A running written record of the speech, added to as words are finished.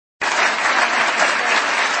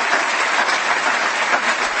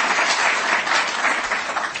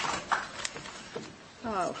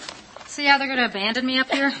See how they're going to abandon me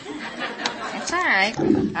up here? It's all right.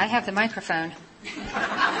 I have the microphone.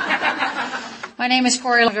 My name is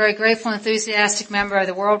Corey. I'm a very grateful, enthusiastic member of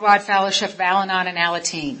the Worldwide Fellowship of Al-Anon and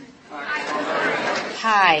Alateen.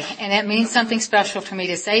 Hi, and it means something special for me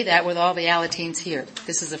to say that with all the Alateens here.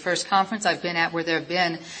 This is the first conference I've been at where there have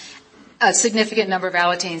been a significant number of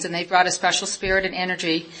Alateens, and they've brought a special spirit and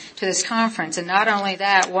energy to this conference. And not only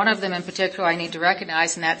that, one of them in particular I need to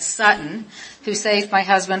recognize, and that's Sutton, who saved my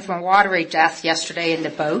husband from a watery death yesterday in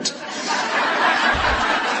the boat.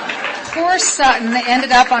 Poor Sutton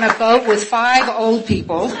ended up on a boat with 5 old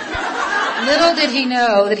people. Little did he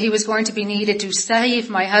know that he was going to be needed to save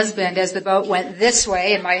my husband as the boat went this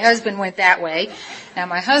way and my husband went that way. Now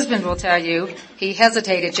my husband will tell you he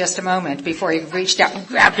hesitated just a moment before he reached out and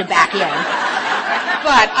grabbed him back in.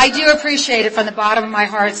 But I do appreciate it from the bottom of my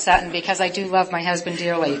heart, Sutton, because I do love my husband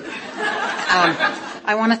dearly.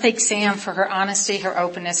 I want to thank Sam for her honesty, her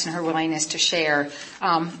openness, and her willingness to share.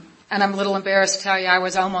 And I'm a little embarrassed to tell you I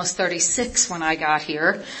was almost 36 when I got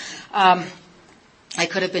here. I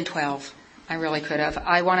could have been 12. I really could have.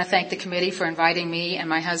 I want to thank the committee for inviting me and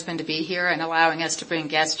my husband to be here and allowing us to bring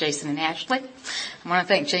guests, Jason and Ashley. I want to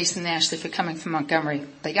thank Jason and Ashley for coming from Montgomery.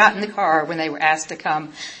 They got in the car when they were asked to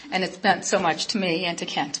come, and it's meant so much to me and to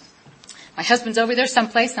Kent. My husband's over there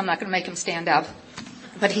someplace. I'm not going to make him stand up,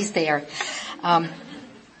 but he's there. I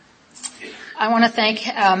want to thank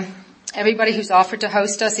everybody who's offered to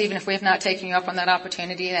host us, even if we have not taken you up on that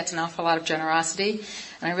opportunity. That's an awful lot of generosity.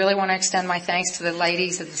 And I really want to extend my thanks to the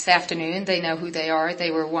ladies of this afternoon. They know who they are.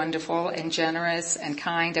 They were wonderful and generous and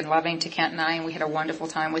kind and loving to Kent and I, and we had a wonderful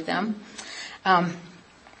time with them. I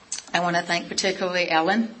want to thank particularly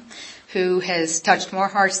Ellen, who has touched more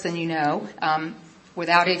hearts than you know,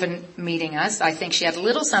 without even meeting us. I think she had a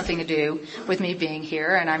little something to do with me being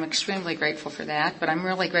here, and I'm extremely grateful for that. But I'm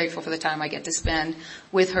really grateful for the time I get to spend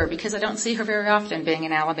with her because I don't see her very often being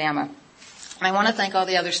in Alabama. And I want to thank all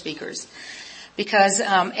the other speakers because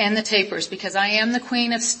and the tapers, because I am the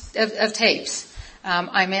queen of tapes.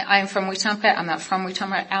 I'm from Wetumpka. I'm not from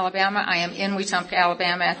Wetumpka, Alabama. I am in Wetumpka,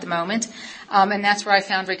 Alabama at the moment, and that's where I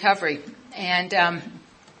found recovery. And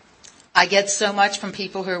I get so much from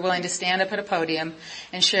people who are willing to stand up at a podium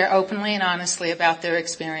and share openly and honestly about their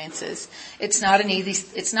experiences. It's not an easy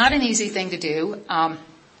thing to do.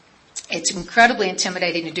 It's incredibly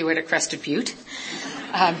intimidating to do it at Crested Butte.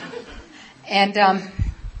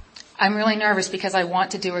 I'm really nervous because I want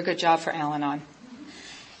to do a good job for Al-Anon.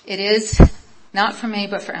 It is not for me,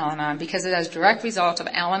 but for Al-Anon, because as a direct result of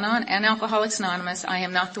Al-Anon and Alcoholics Anonymous, I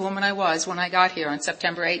am not the woman I was when I got here on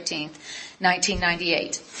September 18th,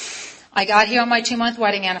 1998. I got here on my 2-month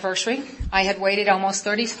wedding anniversary. I had waited almost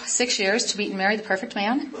 36 years to meet and marry the perfect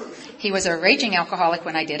man. He was a raging alcoholic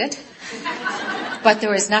when I did it. But there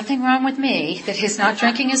was nothing wrong with me that his not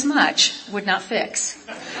drinking as much would not fix.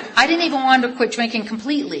 I didn't even want him to quit drinking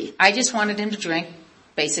completely. I just wanted him to drink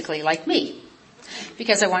basically like me.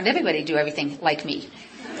 Because I wanted everybody to do everything like me.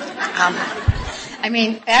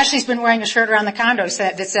 Ashley's been wearing a shirt around the condo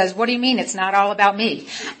that says, "What do you mean it's not all about me?"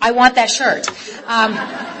 I want that shirt.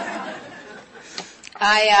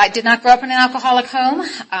 I did not grow up in an alcoholic home.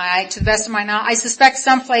 To the best of my knowledge, I suspect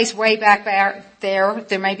someplace way back there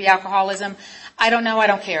may be alcoholism. I don't know. I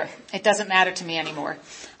don't care. It doesn't matter to me anymore.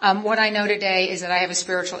 What I know today is that I have a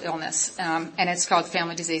spiritual illness, and it's called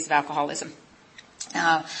family disease of alcoholism.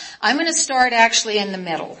 I'm going to start actually in the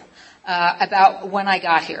middle, about when I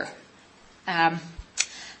got here. As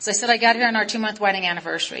I said, I got here on our 2-month wedding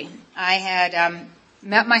anniversary. I had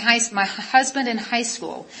met my husband in high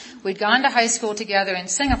school. We'd gone to high school together in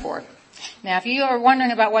Singapore. Now, if you are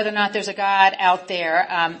wondering about whether or not there's a God out there,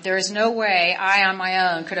 there is no way I on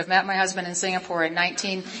my own could have met my husband in Singapore in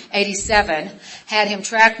 1987, had him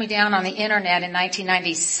track me down on the internet in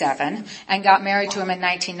 1997, and got married to him in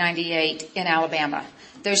 1998 in Alabama.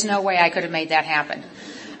 There's no way I could have made that happen.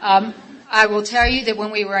 I will tell you that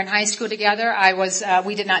when we were in high school together,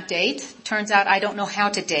 we did not date. Turns out I don't know how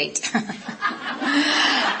to date.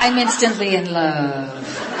 I'm instantly in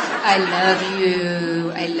love. I love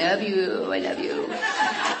you. I love you. I love you.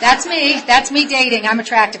 That's me. That's me dating. I'm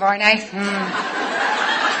attractive, aren't I?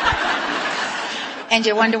 And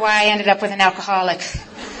you wonder why I ended up with an alcoholic.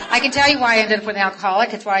 I can tell you why I ended up with an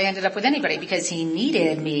alcoholic. It's why I ended up with anybody, because he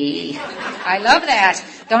needed me. I love that.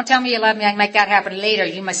 Don't tell me you love me. I can make that happen later.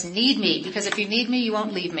 You must need me, because if you need me, you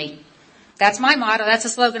won't leave me. That's my motto. That's a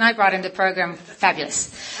slogan I brought into the program.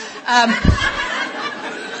 Fabulous.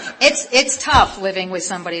 It's tough living with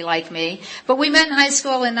somebody like me. But we met in high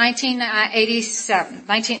school in 1987.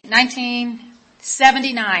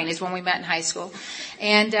 79 is when we met in high school.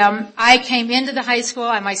 And I came into the high school,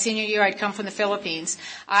 my senior year, I'd come from the Philippines.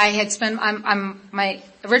 I'm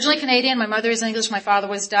originally Canadian, my mother is English, my father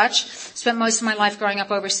was Dutch. Spent most of my life growing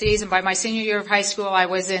up overseas, and by my senior year of high school, I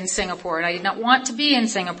was in Singapore. And I did not want to be in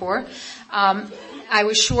Singapore. I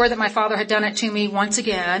was sure that my father had done it to me once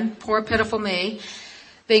again, poor pitiful me,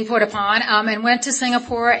 being put upon, and went to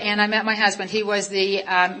Singapore, and I met my husband. He was the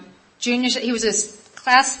he was a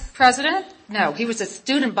class president. No, he was a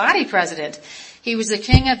student body president. He was the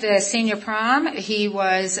king of the senior prom. He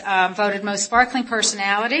was voted most sparkling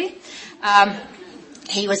personality.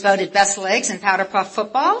 He was voted best legs in powder puff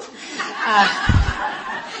football.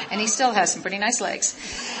 And he still has some pretty nice legs.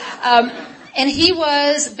 And he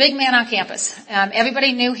was a big man on campus.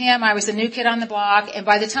 Everybody knew him. I was the new kid on the block. And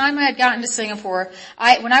by the time I had gotten to Singapore,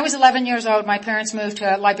 when I was 11 years old, my parents moved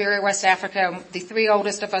to Liberia, West Africa. The 3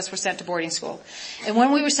 oldest of us were sent to boarding school. And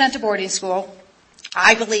when we were sent to boarding school,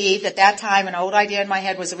 I believed at that time, an old idea in my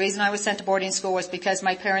head was the reason I was sent to boarding school was because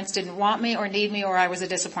my parents didn't want me or need me or I was a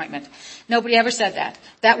disappointment. Nobody ever said that.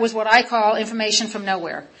 That was what I call information from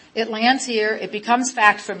nowhere. It lands here, it becomes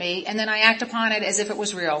fact for me, and then I act upon it as if it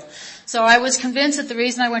was real. So I was convinced that the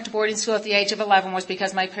reason I went to boarding school at the age of 11 was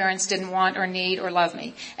because my parents didn't want or need or love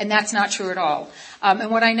me. And that's not true at all.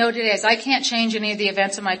 And what I know today is I can't change any of the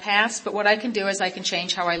events of my past, but what I can do is I can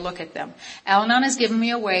change how I look at them. Al-Anon has given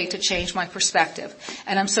me a way to change my perspective.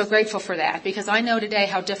 And I'm so grateful for that because I know today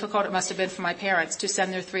how difficult it must have been for my parents to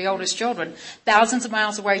send their 3 oldest children thousands of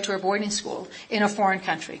miles away to a boarding school in a foreign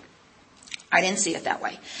country. I didn't see it that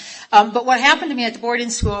way. But what happened to me at the boarding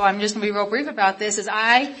school, I'm just going to be real brief about this, is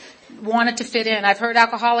I wanted to fit in. I've heard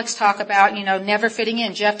alcoholics talk about, never fitting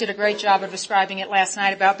in. Jeff did a great job of describing it last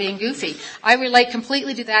night about being goofy. I relate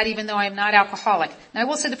completely to that even though I am not alcoholic. Now I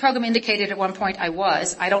will say the program indicated at one point I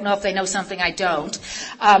was. I don't know if they know something I don't.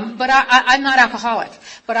 But I'm not alcoholic.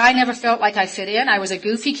 But I never felt like I fit in. I was a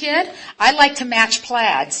goofy kid. I like to match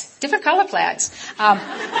plaids. Different color plaids.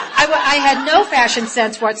 I had no fashion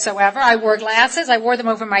sense whatsoever. I wore glasses. I wore them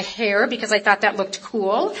over my hair because I thought that looked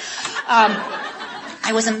cool.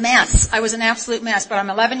 I was a mess. I was an absolute mess, but I'm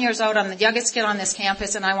 11 years old. I'm the youngest kid on this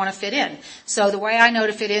campus and I want to fit in. So the way I know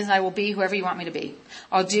to fit in is I will be whoever you want me to be.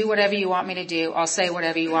 I'll do whatever you want me to do. I'll say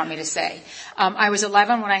whatever you want me to say. I was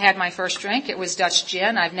 11 when I had my first drink. It was Dutch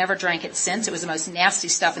gin. I've never drank it since. It was the most nasty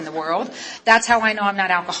stuff in the world. That's how I know I'm not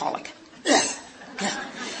alcoholic.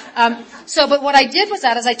 But what I did was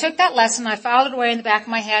that is I took that lesson, I filed it away in the back of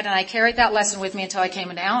my head, and I carried that lesson with me until I came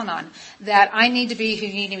into Al-Anon. That I need to be who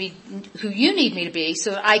you need me to be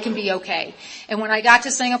so that I can be okay. And when I got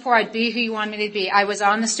to Singapore, I'd be who you wanted me to be. I was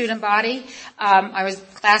on the student body. I was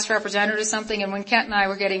class representative or something, and when Kent and I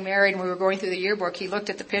were getting married and we were going through the yearbook, he looked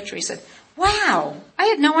at the picture. He said, "Wow, I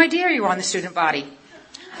had no idea you were on the student body.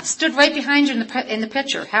 I stood right behind you in the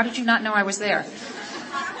picture. How did you not know I was there?"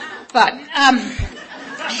 But,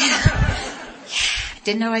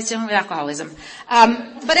 didn't know I was dealing with alcoholism.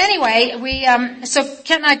 But anyway, so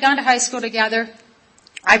Kent and I had gone to high school together.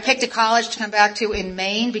 I picked a college to come back to in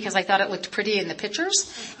Maine because I thought it looked pretty in the pictures.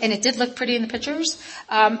 And it did look pretty in the pictures.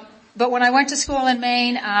 But when I went to school in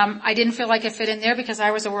Maine, I didn't feel like I fit in there because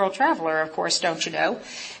I was a world traveler, of course, don't you know.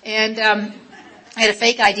 And, I had a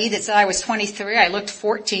fake ID that said I was 23. I looked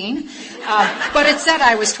 14. But it said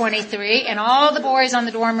I was 23, and all the boys on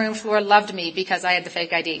the dorm room floor loved me because I had the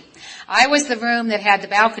fake ID. I was the room that had the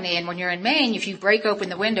balcony, and when you're in Maine, if you break open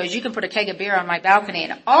the windows, you can put a keg of beer on my balcony,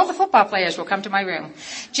 and all the football players will come to my room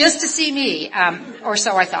just to see me, or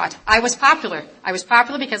so I thought. I was popular. I was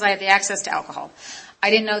popular because I had the access to alcohol. I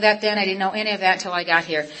didn't know that then. I didn't know any of that until I got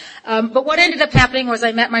here. But what ended up happening was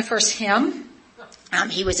I met my first him.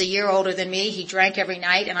 He was a year older than me. He drank every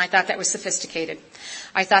night, and I thought that was sophisticated.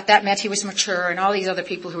 I thought that meant he was mature, and all these other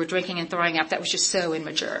people who were drinking and throwing up, that was just so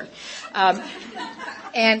immature.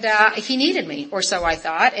 He needed me, or so I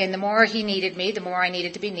thought, and the more he needed me, the more I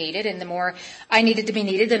needed to be needed, and the more I needed to be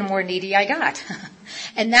needed, the more needy I got.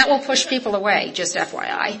 And that will push people away, just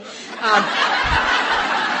FYI.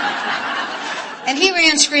 And he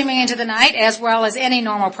ran screaming into the night, as well as any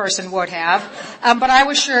normal person would have, but I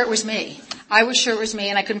was sure it was me. I was sure it was me,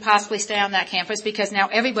 and I couldn't possibly stay on that campus because now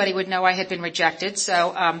everybody would know I had been rejected,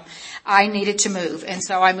 so I needed to move. And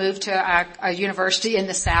so I moved to a university in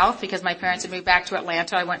the South because my parents had moved back to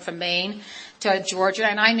Atlanta. I went from Maine to Georgia,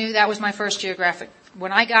 and I knew that was my first geographic.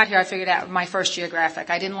 When I got here, I figured out my first geographic.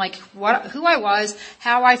 I didn't like who I was,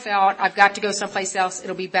 how I felt. I've got to go someplace else.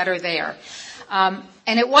 It'll be better there.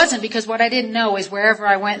 And it wasn't because what I didn't know is wherever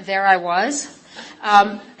I went, there I was.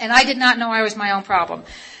 And I did not know I was my own problem.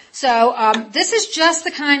 So this is just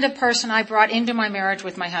the kind of person I brought into my marriage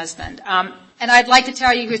with my husband. And I'd like to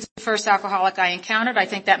tell you who's the first alcoholic I encountered. I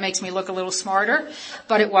think that makes me look a little smarter,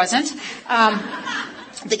 but it wasn't.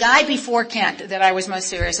 The guy before Kent that I was most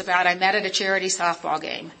serious about, I met at a charity softball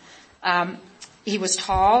game. He was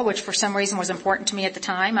tall, which for some reason was important to me at the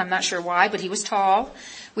time. I'm not sure why, but he was tall.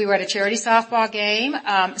 We were at a charity softball game,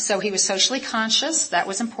 so he was socially conscious. That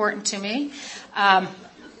was important to me.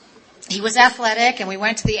 He was athletic, and we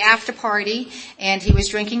went to the after party, and he was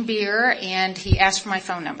drinking beer, and he asked for my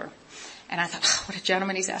phone number. And I thought, oh, what a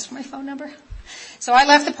gentleman, he's asked for my phone number. So I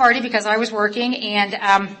left the party because I was working,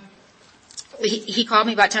 and he called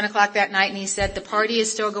me about 10 o'clock that night, and he said, the party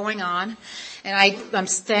is still going on, and I'm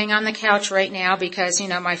staying on the couch right now because,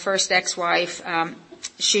 my first ex-wife,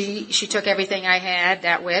 she took everything I had,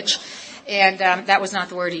 that witch, and that was not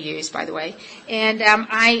the word he used, by the way. And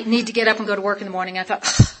I need to get up and go to work in the morning. I thought,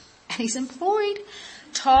 and he's employed,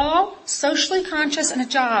 tall, socially conscious, and a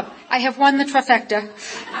job. I have won the trifecta.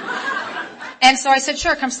 And so I said,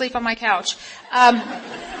 sure, come sleep on my couch. And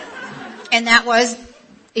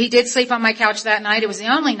he did sleep on my couch that night. It was the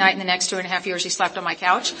only night in the next 2.5 years he slept on my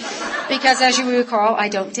couch. Because as you recall, I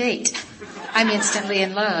don't date. I'm instantly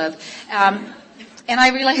in love. And I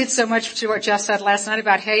related so much to what Jeff said last night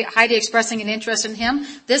about Heidi expressing an interest in him.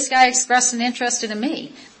 This guy expressed an interest in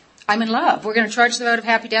me. I'm in love. We're going to charge the vote of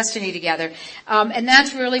happy destiny together. And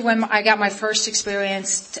that's really when I got my first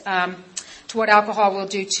experience to what alcohol will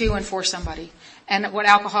do to and for somebody, and what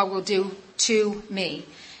alcohol will do to me.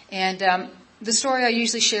 And the story I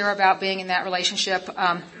usually share about being in that relationship,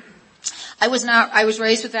 I was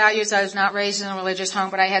raised with values. I was not raised in a religious home,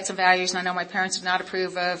 but I had some values, and I know my parents did not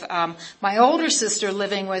approve of my older sister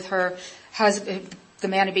living with her husband, the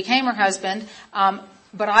man who became her husband.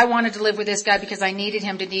 But I wanted to live with this guy because I needed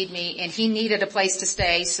him to need me, and he needed a place to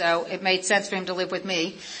stay, so it made sense for him to live with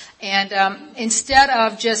me. And instead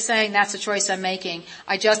of just saying that's a choice I'm making,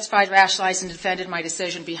 I justified, rationalized, and defended my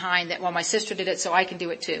decision behind that. Well, my sister did it, so I can do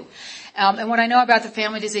it too. And what I know about the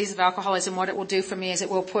family disease of alcoholism, what it will do for me is it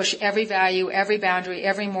will push every value, every boundary,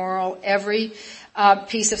 every moral, every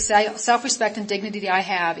piece of self-respect and dignity I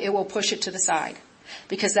have. It will push it to the side.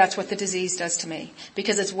 Because that's what the disease does to me.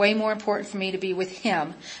 Because it's way more important for me to be with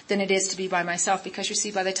him than it is to be by myself. Because you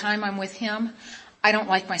see, by the time I'm with him, I don't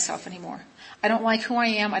like myself anymore. I don't like who I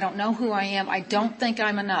am. I don't know who I am. I don't think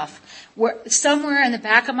I'm enough. Somewhere in the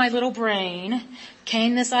back of my little brain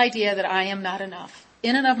came this idea that I am not enough.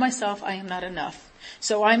 In and of myself, I am not enough.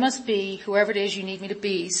 So I must be whoever it is you need me to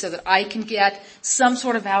be so that I can get some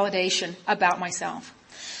sort of validation about myself.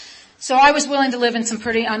 So I was willing to live in some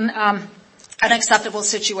pretty unacceptable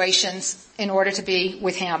situations in order to be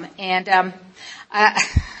with him. And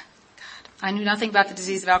I knew nothing about the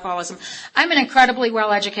disease of alcoholism. I'm an incredibly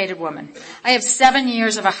well-educated woman. I have 7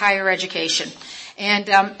 years of a higher education. And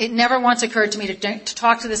it never once occurred to me to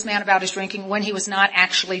talk to this man about his drinking when he was not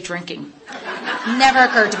actually drinking. Never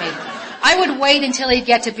occurred to me. I would wait until he'd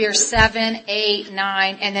get to beer 7, 8,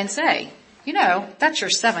 9, and then say, that's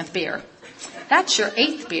your 7th beer. That's your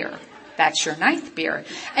 8th beer. That's your 9th beer.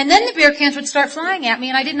 And then the beer cans would start flying at me,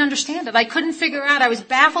 and I didn't understand it. I couldn't figure out. I was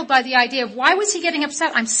baffled by the idea of why was he getting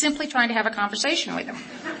upset? I'm simply trying to have a conversation with him.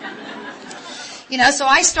 So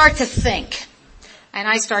I start to think. And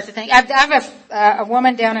I have a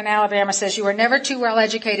woman down in Alabama says, you are never too well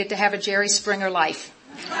educated to have a Jerry Springer life.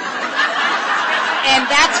 And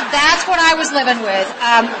that's what I was living with.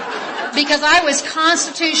 Because I was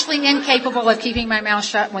constitutionally incapable of keeping my mouth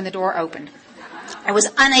shut when the door opened. I was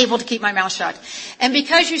unable to keep my mouth shut. And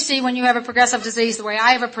because you see, when you have a progressive disease, the way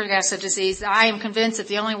I have a progressive disease, I am convinced that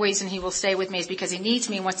the only reason he will stay with me is because he needs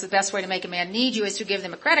me. And what's the best way to make a man need you is to give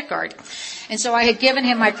them a credit card. And so I had given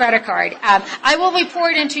him my credit card. I will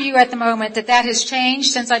report into you at the moment that has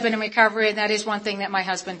changed since I've been in recovery, and that is one thing that my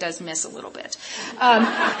husband does miss a little bit.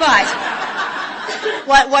 But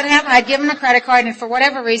what happened, I'd given him a credit card, and for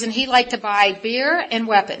whatever reason, he liked to buy beer and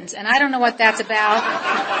weapons. And I don't know what that's about.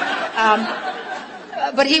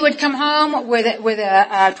 But he would come home with a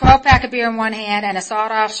 12-pack of beer in one hand and a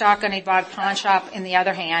sawed-off shotgun he'd bought at a pawn shop in the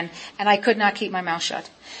other hand, and I could not keep my mouth shut.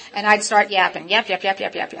 And I'd start yapping, yap, yap, yap,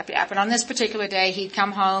 yap, yap, yap, yap. And on this particular day, he'd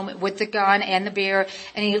come home with the gun and the beer,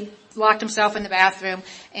 and he locked himself in the bathroom,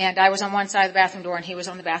 and I was on one side of the bathroom door, and he was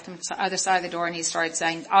on the other side of the door, and he started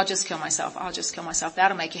saying, I'll just kill myself.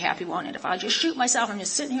 That'll make you happy, won't it? If I just shoot myself, I'm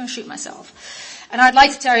just sitting here and shoot myself. And I'd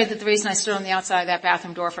like to tell you that the reason I stood on the outside of that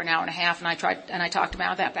bathroom door for an hour and a half and I talked him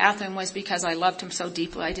out of that bathroom was because I loved him so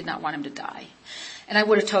deeply I did not want him to die. And I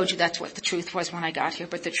would have told you that's what the truth was when I got here.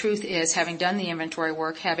 But the truth is, having done the inventory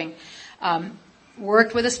work, having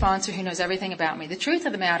worked with a sponsor who knows everything about me, the truth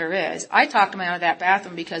of the matter is, I talked him out of that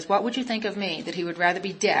bathroom because what would you think of me that he would rather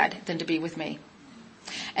be dead than to be with me?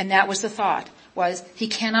 And that was the thought, was he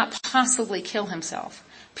cannot possibly kill himself.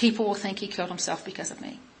 People will think he killed himself because of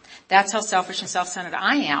me. That's how selfish and self-centered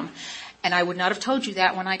I am. And I would not have told you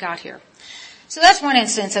that when I got here. So that's one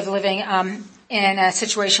instance of living in a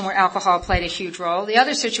situation where alcohol played a huge role. The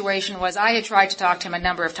other situation was I had tried to talk to him a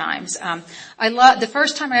number of times. The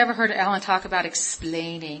first time I ever heard Alan talk about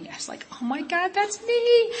explaining, I was like, oh my God, that's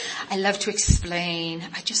me. I love to explain.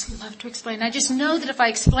 I just love to explain. I just know that if I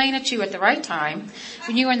explain it to you at the right time,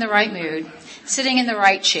 when you were in the right mood, sitting in the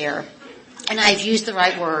right chair, and I've used the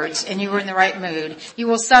right words, and you were in the right mood, you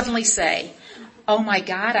will suddenly say, oh my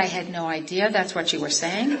God, I had no idea that's what you were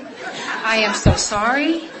saying. I am so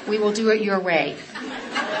sorry. We will do it your way.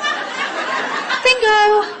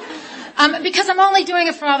 Bingo! Because I'm only doing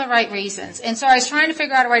it for all the right reasons. And so I was trying to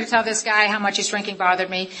figure out a way to tell this guy how much his drinking bothered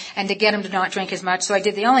me and to get him to not drink as much. So I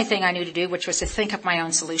did the only thing I knew to do, which was to think up my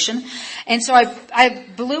own solution. And so I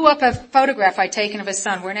blew up a photograph I'd taken of his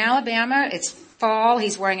son. We're in Alabama. It's fall.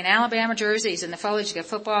 He's wearing an Alabama jersey. He's in the foliage to get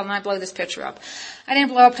football, and I blow this picture up. I didn't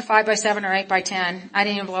blow up to 5 by 7 or 8 by 10. I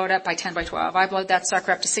didn't even blow it up by 10 by 12. I blowed that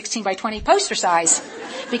sucker up to 16 by 20 poster size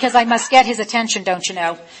because I must get his attention, don't you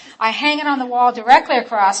know. I hang it on the wall directly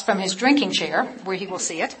across from his drinking chair where he will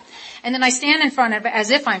see it. And then I stand in front of it as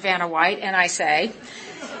if I'm Vanna White and I say,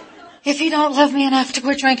 if you don't love me enough to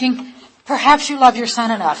quit drinking, perhaps you love your son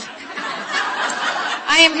enough.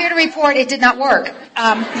 I am here to report it did not work.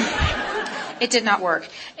 It did not work.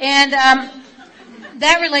 And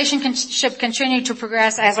that relationship continued to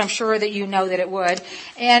progress, as I'm sure that you know that it would.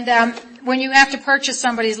 And when you have to purchase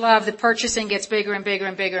somebody's love, the purchasing gets bigger and bigger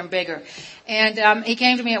and bigger and bigger. And he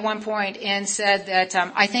came to me at one point and said that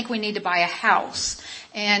I think we need to buy a house.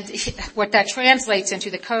 And what that translates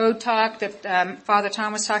into, the code talk that Father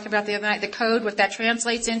Tom was talking about the other night, the code, what that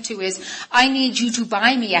translates into is, I need you to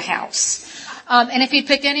buy me a house. And if he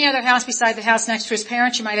picked any other house beside the house next to his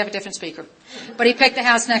parents, you might have a different speaker. But he picked the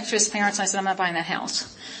house next to his parents, and I said, I'm not buying that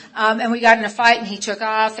house. And we got in a fight, and he took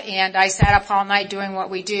off, and I sat up all night doing what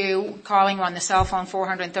we do, calling him on the cell phone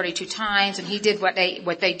 432 times, and he did what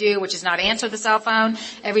they do, which is not answer the cell phone.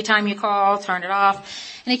 Every time you call, turn it off.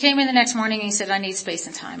 And he came in the next morning, and he said, I need space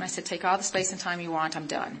and time. I said, take all the space and time you want, I'm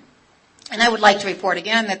done. And I would like to report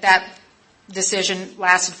again that decision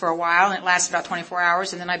lasted for a while, and it lasted about 24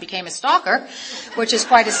 hours, and then I became a stalker, which is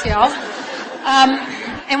quite a skill.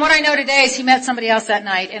 And what I know today is he met somebody else that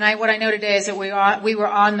night, and what I know today is that we were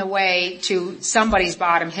on the way to somebody's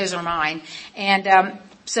bottom, his or mine, and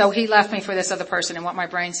so he left me for this other person, and what my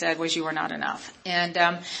brain said was, you were not enough.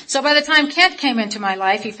 And so by the time Kent came into my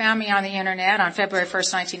life, he found me on the internet on February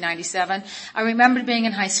 1st, 1997. I remembered being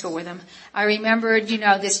in high school with him. I remembered,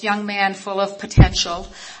 this young man full of potential.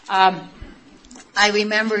 I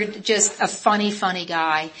remembered just a funny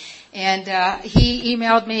guy. And he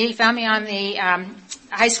emailed me. He found me on the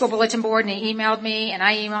high school bulletin board, and he emailed me, and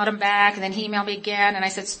I emailed him back, and then he emailed me again, and I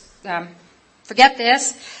said, forget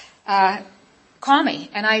this. Call me.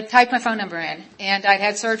 And I typed my phone number in. And I'd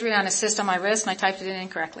had surgery on a cyst on my wrist, and I typed it in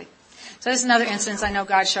incorrectly. So this is another instance I know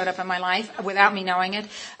God showed up in my life without me knowing it.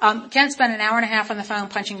 Ken spent an hour and a half on the phone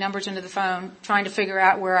punching numbers into the phone, trying to figure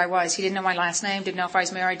out where I was. He didn't know my last name, didn't know if I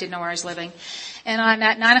was married, didn't know where I was living. And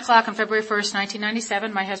at 9 o'clock on February 1st,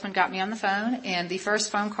 1997, my husband got me on the phone, and the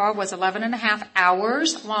first phone call was 11 and a half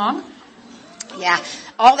hours long. Yeah,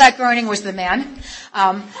 all that groaning was the men.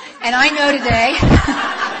 And I know today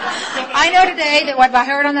that what I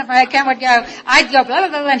heard on the phone, Ken would go, I'd go blah,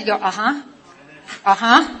 blah, blah, and he'd go,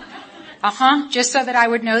 just so that I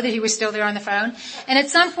would know that he was still there on the phone. And at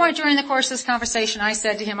some point during the course of this conversation, I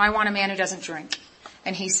said to him, I want a man who doesn't drink.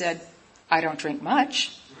 And he said, I don't drink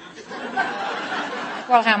much.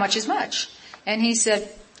 Well, how much is much? And he said,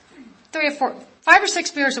 5 or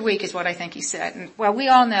 6 beers a week is what I think he said. And, well, we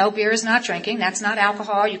all know beer is not drinking. That's not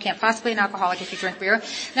alcohol. You can't possibly be an alcoholic if you drink beer.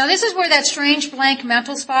 Now, this is where that strange blank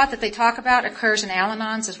mental spot that they talk about occurs in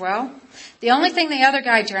Al-Anons as well. The only thing the other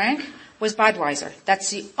guy drank was Budweiser. That's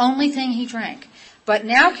the only thing he drank. But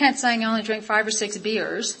now Kent's saying I only drink 5 or 6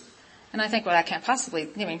 beers. And I think, well, that can't possibly,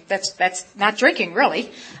 that's not drinking,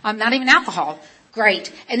 really. Not even alcohol.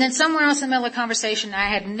 Great. And then somewhere else in the middle of the conversation, I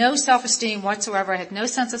had no self-esteem whatsoever. I had no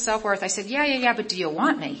sense of self-worth. I said, yeah, but do you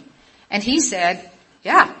want me? And he said,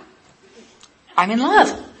 yeah, I'm in love.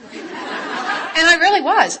 And I really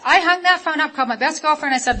was. I hung that phone up, called my best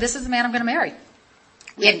girlfriend, and I said, this is the man I'm going to marry.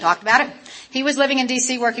 We hadn't talked about it. He was living in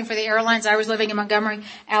D.C. working for the airlines. I was living in Montgomery,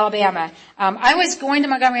 Alabama. I was going to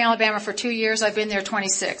Montgomery, Alabama for 2 years. I've been there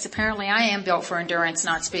 26. Apparently I am built for endurance,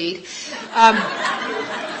 not speed.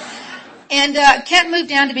 And Kent moved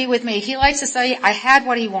down to be with me. He likes to say I had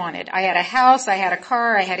what he wanted. I had a house, I had a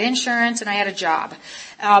car, I had insurance, and I had a job.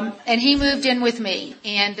 And he moved in with me.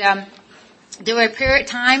 And there were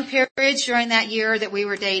time periods during that year that we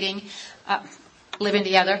were dating, living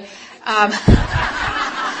together,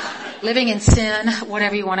 living in sin,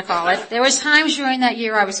 whatever you want to call it. There was times during that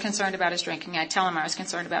year I was concerned about his drinking. I'd tell him I was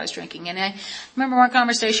concerned about his drinking. And I remember one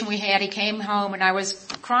conversation we had. He came home and I was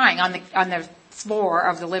crying on the floor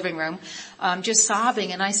of the living room, just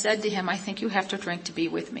sobbing. And I said to him, I think you have to drink to be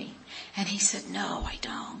with me. And he said, no, I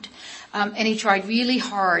don't. And he tried really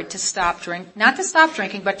hard to not to stop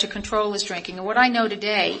drinking, but to control his drinking. And what I know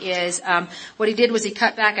today is, what he did was he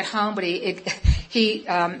cut back at home, but he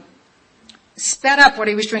sped up what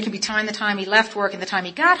he was drinking between the time he left work and the time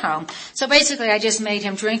he got home. So basically I just made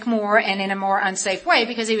him drink more and in a more unsafe way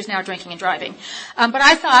because he was now drinking and driving. But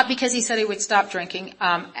I thought because he said he would stop drinking,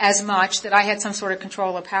 as much that I had some sort of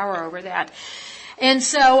control or power over that. And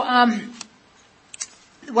so,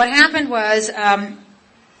 what happened was,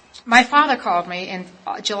 my father called me in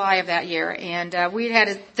July of that year, and we had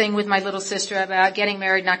a thing with my little sister about getting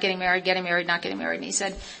married, not getting married, getting married, not getting married. And he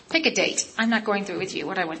said, pick a date. I'm not going through with you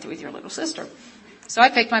what I went through with your little sister. So I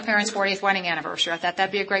picked my parents' 40th wedding anniversary. I thought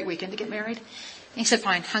that'd be a great weekend to get married. And he said,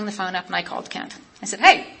 fine, hung the phone up, and I called Kent. I said,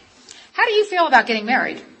 hey, how do you feel about getting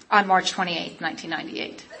married on March 28th,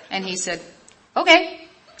 1998? And he said, okay.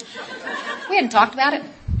 We hadn't talked about it.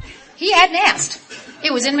 He hadn't asked.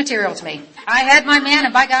 It was immaterial to me. I had my man,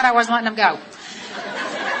 and by God, I wasn't letting him go.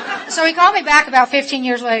 So he called me back about 15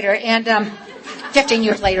 years later, and about 15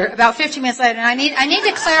 minutes later, and I need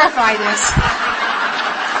to clarify this.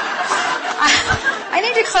 I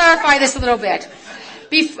need to clarify this a little bit.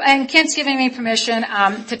 And Kent's giving me permission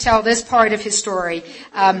to tell this part of his story.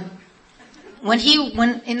 When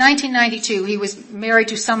in 1992, he was married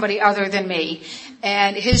to somebody other than me,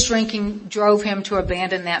 and his drinking drove him to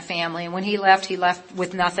abandon that family. And when he left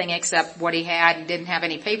with nothing except what he had. He didn't have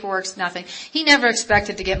any paperwork, nothing. He never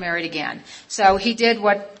expected to get married again. So he did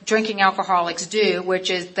what drinking alcoholics do,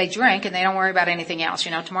 which is they drink and they don't worry about anything else.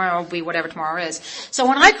 Tomorrow will be whatever tomorrow is. So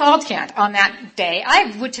when I called Kent on that day,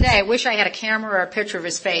 I wish I had a camera or a picture of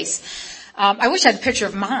his face. I wish I had a picture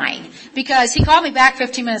of mine, because he called me back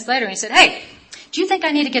 15 minutes later and he said, hey, do you think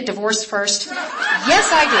I need to get divorced first?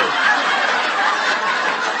 Yes, I do.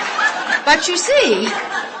 But you see,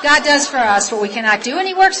 God does for us what we cannot do, and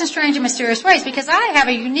He works in strange and mysterious ways, because I have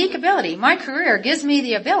a unique ability. My career gives me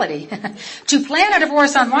the ability to plan a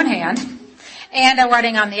divorce on one hand and a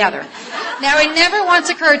wedding on the other. Now, it never once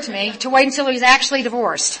occurred to me to wait until he's actually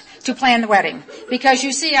divorced to plan the wedding. Because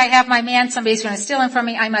you see, I have my man, somebody's going to steal him from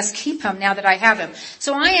me, I must keep him now that I have him.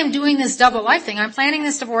 So I am doing this double life thing. I'm planning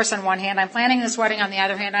this divorce on one hand, I'm planning this wedding on the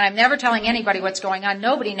other hand, and I'm never telling anybody what's going on.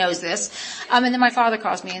 Nobody knows this. And then my father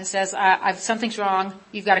calls me and says, something's wrong,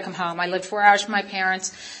 you've got to come home. I lived 4 hours from my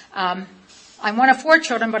parents. I'm one of 4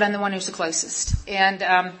 children, but I'm the one who's the closest. And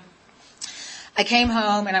I came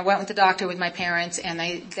home and I went with the doctor with my parents, and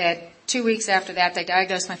 2 weeks after that, they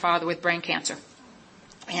diagnosed my father with brain cancer.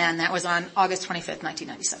 And that was on August 25th,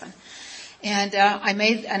 1997. And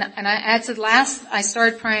I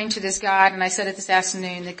started praying to this God, and I said it this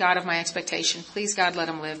afternoon, the God of my expectation, please God, let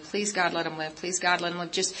him live. Please God, let him live. Please God, let him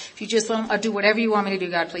live. If you just let him, I'll do whatever you want me to do,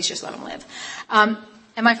 God, please just let him live.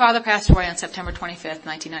 And my father passed away on September 25th,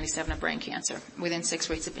 1997 of brain cancer, within 6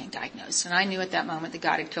 weeks of being diagnosed. And I knew at that moment that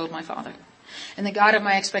God had killed my father. And the God of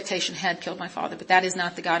my expectation had killed my father, but that is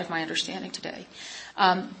not the God of my understanding today.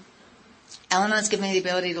 Al-Anon's given me the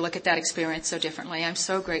ability to look at that experience so differently. I'm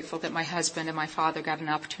so grateful that my husband and my father got an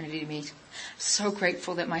opportunity to meet. I'm so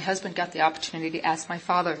grateful that my husband got the opportunity to ask my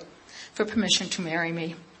father for permission to marry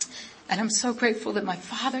me. And I'm so grateful that my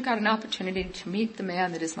father got an opportunity to meet the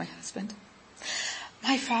man that is my husband.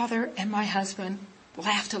 My father and my husband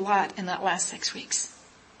laughed a lot in that last 6 weeks.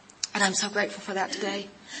 And I'm so grateful for that today.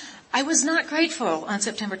 I was not grateful on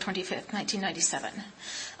September 25th, 1997.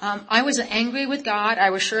 I was angry with God.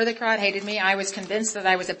 I was sure that God hated me. I was convinced that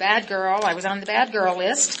I was a bad girl. I was on the bad girl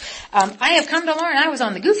list. I have come to learn I was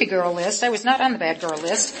on the goofy girl list. I was not on the bad girl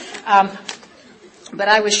list. But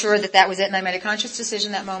I was sure that was it, and I made a conscious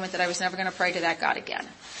decision that moment that I was never going to pray to that God again.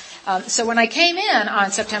 So when I came in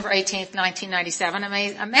on September 18th, 1997,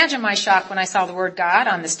 imagine my shock when I saw the word God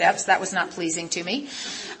on the steps. That was not pleasing to me.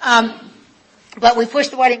 But we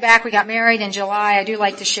pushed the wedding back. We got married in July. I do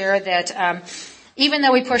like to share that even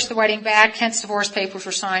though we pushed the wedding back, Kent's divorce papers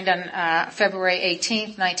were signed on February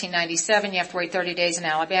 18th, 1997. You have to wait 30 days in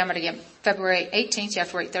Alabama to get February 18th. You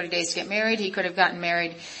have to wait 30 days to get married. He could have gotten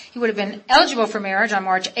married. He would have been eligible for marriage on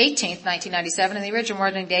March 18th, 1997, and the original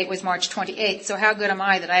wedding date was March 28th. So how good am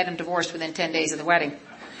I that I had him divorced within 10 days of the wedding?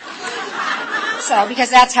 Because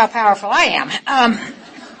that's how powerful I am.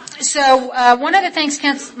 One of the things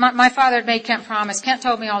my father had made Kent promise. Kent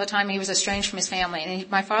told me all the time he was estranged from his family, and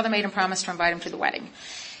my father made him promise to invite him to the wedding.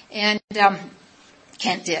 And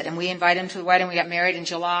Kent did, and we invited him to the wedding. We got married in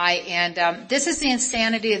July, and this is the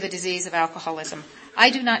insanity of the disease of alcoholism. I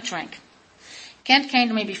do not drink. Kent came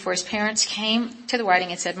to me before his parents came to the wedding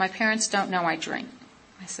and said, "My parents don't know I drink."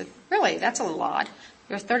 I said, "Really? That's a little odd.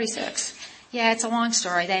 You're 36. "Yeah, it's a long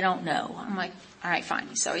story. They don't know." I'm like, "All right,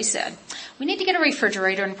 fine." So he said, "We need to get a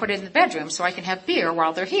refrigerator and put it in the bedroom so I can have beer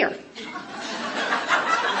while they're here."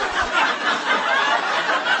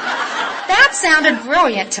 That sounded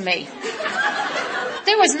brilliant to me.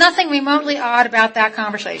 There was nothing remotely odd about that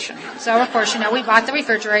conversation. So, of course, we bought the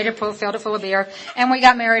refrigerator, filled it full of beer, and we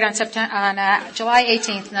got married on July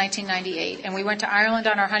 18th, 1998. And we went to Ireland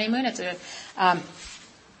on our honeymoon.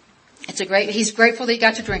 He's grateful that he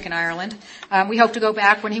got to drink in Ireland. We hope to go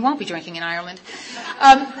back when he won't be drinking in Ireland.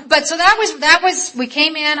 We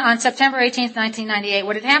came in on September 18th, 1998.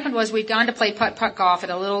 What had happened was we'd gone to play putt-putt golf at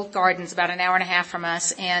a little gardens about an hour and a half from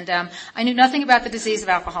us, and I knew nothing about the disease of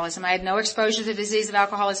alcoholism. I had no exposure to the disease of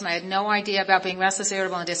alcoholism. I had no idea about being restless,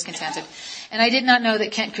 irritable, and discontented. And I did not know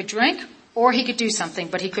that Kent could drink or he could do something,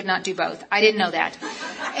 but he could not do both. I didn't know that.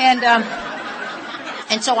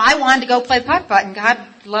 And so I wanted to go play putt-putt, and God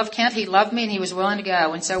loved Kent. He loved me, and he was willing to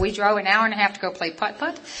go. And so we drove an hour and a half to go play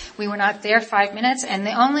putt-putt. We were not there 5 minutes, and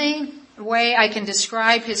the only way I can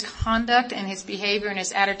describe his conduct and his behavior and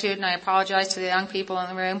his attitude, and I apologize to the young people in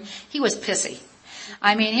the room, he was pissy.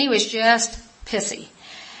 I mean, he was just pissy.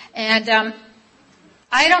 And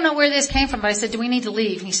I don't know where this came from, but I said, "Do we need to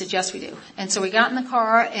leave?" And he said, "Yes, we do." And so we got in the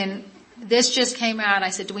car, and this just came out. I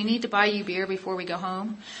said, "Do we need to buy you beer before we go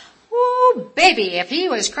home?" Ooh, baby, if he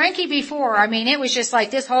was cranky before, I mean, it was just like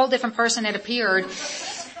this whole different person had appeared.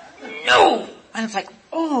 No! I was like,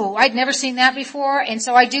 oh, I'd never seen that before, and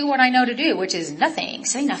so I do what I know to do, which is nothing,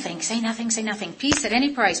 say nothing, say nothing, say nothing. Peace at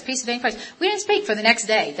any price, peace at any price. We didn't speak for the next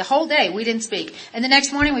day. The whole day we didn't speak. And the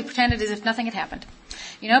next morning we pretended as if nothing had happened.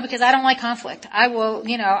 Because I don't like conflict. I will,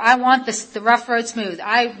 I want the rough road smooth.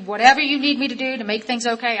 Whatever you need me to do to make things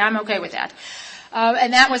okay, I'm okay with that.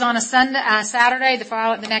 And that was on a Saturday.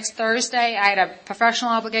 The next Thursday, I had a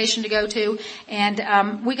professional obligation to go to, and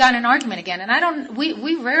we got in an argument again. And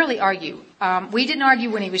we rarely argue. We didn't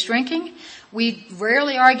argue when he was drinking. We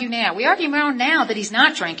rarely argue now. We argue more now that he's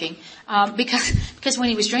not drinking, because when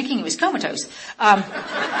he was drinking, he was comatose.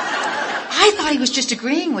 I thought he was just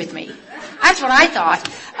agreeing with me. That's what I thought.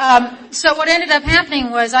 So what ended up happening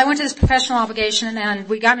was I went to this professional obligation, and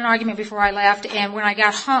we got in an argument before I left. And when I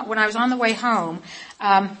was on the way home,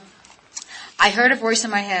 I heard a voice in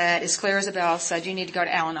my head, as clear as a bell, said, "You need to go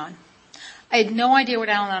to Al-Anon." I had no idea what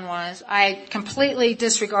Al-Anon was. I completely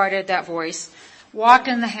disregarded that voice. Walked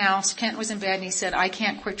in the house. Kent was in bed, and he said, "I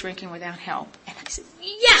can't quit drinking without help." And I said,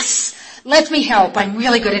 "Yes, let me help. I'm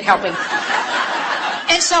really good at helping."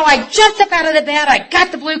 And so I jumped up out of the bed. I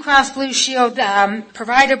got the Blue Cross Blue Shield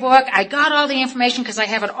provider book. I got all the information because I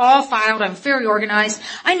have it all filed. I'm very organized.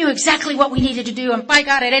 I knew exactly what we needed to do. And by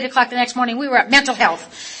God, at 8 o'clock the next morning, we were at mental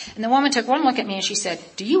health. And the woman took one look at me and she said,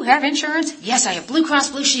 "Do you have insurance?" "Yes, I have Blue Cross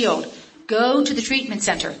Blue Shield." "Go to the treatment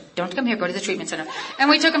center. Don't come here. Go to the treatment center." And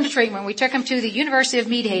we took him to treatment. We took him to the University of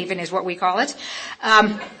Meadhaven is what we call it.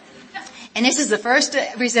 And this is the first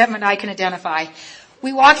resentment I can identify.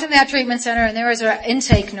 We walked in that treatment center, and there was an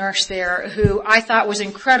intake nurse there who I thought was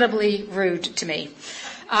incredibly rude to me.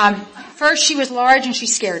 First, she was large, and she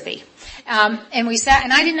scared me. And we sat,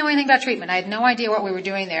 and I didn't know anything about treatment. I had no idea what we were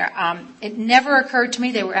doing there. It never occurred to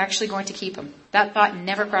me they were actually going to keep him. That thought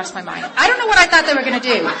never crossed my mind. I don't know what I thought they were going to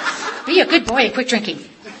do. Be a good boy and quit drinking.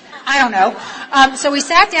 I don't know. So we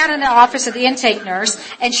sat down in the office of the intake nurse,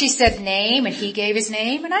 and she said name, and he gave his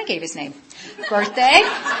name, and I gave his name. Birthday.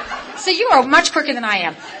 So you are much quicker than I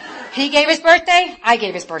am. He gave his birthday, I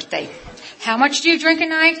gave his birthday. How much do you drink a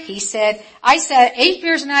night? I said 8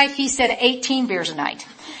 beers a night, he said 18 beers a night.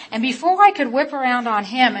 And before I could whip around on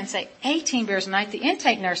him and say 18 beers a night, the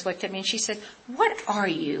intake nurse looked at me and she said, "What are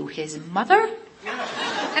you, his mother?"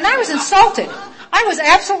 And I was insulted. I was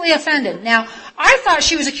absolutely offended. Now, I thought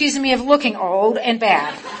she was accusing me of looking old and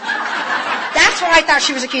bad. That's what I thought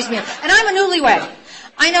she was accusing me of. And I'm a newlywed.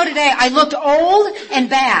 I know today I looked old and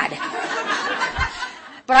bad.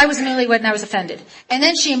 But I was a newlywed and I was offended. And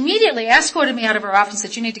then she immediately escorted me out of her office and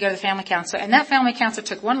said, you need to go to the family counselor. And that family counselor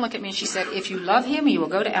took one look at me and she said, if you love him, you will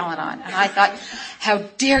go to Al-Anon. And I thought, how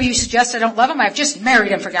dare you suggest I don't love him? I've just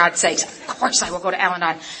married him, for God's sakes. Of course I will go to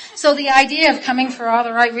Al-Anon. So the idea of coming for all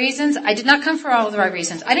the right reasons, I did not come for all of the right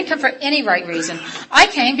reasons. I didn't come for any right reason. I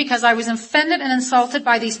came because I was offended and insulted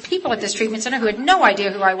by these people at this treatment center who had no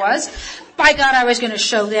idea who I was. By God, I was going to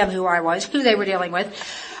show them who I was, who they were dealing with.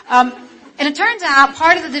 And it turns out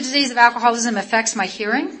part of the disease of alcoholism affects my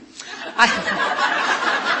hearing.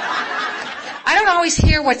 I don't always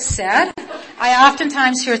hear what's said. I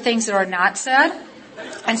oftentimes hear things that are not said.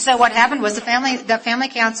 And so what happened was the family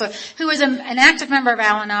counselor, who is an active member of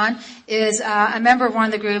Al-Anon, is a member of one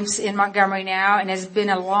of the groups in Montgomery now and has been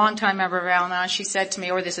a long-time member of Al-Anon. She said to me,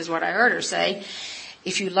 or this is what I heard her say,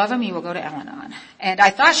 if you love him, you will go to Al-Anon. And I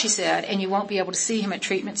thought she said, and you won't be able to see him at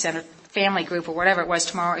treatment center, family group, or whatever it was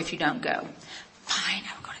tomorrow if you don't go. Fine,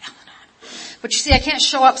 I will go to Al-Anon. But you see, I can't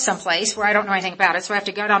show up someplace where I don't know anything about it, so I have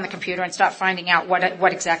to go down the computer and start finding out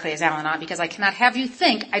what exactly is Al-Anon, because I cannot have you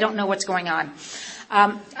think I don't know what's going on.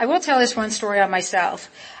 I will tell this one story on myself.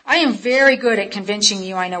 I am very good at convincing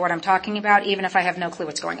you I know what I'm talking about, even if I have no clue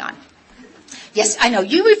what's going on. Yes, I know.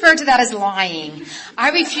 You refer to that as lying. I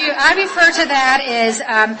refer to that as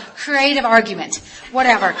creative argument,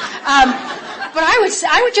 whatever. But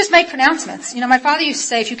I would just make pronouncements. You know, my father used to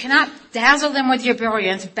say, if you cannot dazzle them with your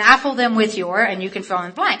brilliance, baffle them with your, and you can fill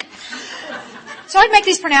in the blank. So I'd make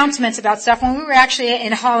these pronouncements about stuff. When we were actually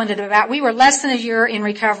in Holland we were less than a year in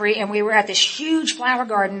recovery, and we were at this huge flower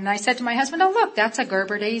garden, and I said to my husband, oh look, that's a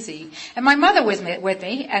Gerber daisy. And my mother was with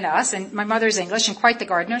me and us, and my mother's English and quite the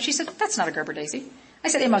gardener, and she said, that's not a Gerber daisy. I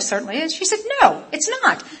said, it most certainly is. She said, no, it's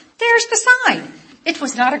not. There's the sign. It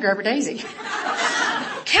was not a Gerber daisy.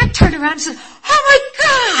 Kat turned around and said, oh my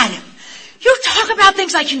God! You talk about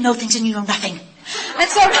things like you know things and you know nothing. And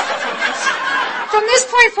so, from this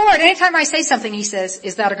point forward, anytime I say something, he says,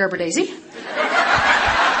 is that a Gerber daisy?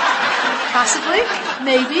 Possibly.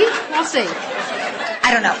 Maybe. We'll see.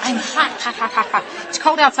 I don't know. I'm hot. It's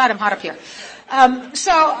cold outside. I'm hot up here.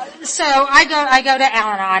 So I go to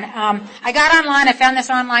Al-Anon. I got online. I found this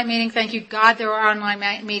online meeting. Thank you God there were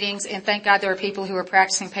online meetings, and thank God there were people who were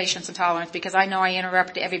practicing patience and tolerance, because I know I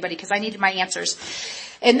interrupted everybody because I needed my answers.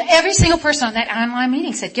 And every single person on that online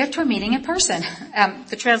meeting said, get to a meeting in person.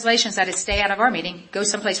 The translation said, stay out of our meeting. Go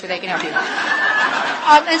someplace where they can help you.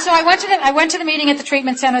 And so I went to the meeting at the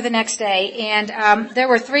treatment center the next day, and there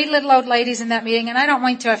were 3 little old ladies in that meeting, and I don't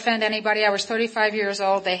mean to offend anybody. I was 35 years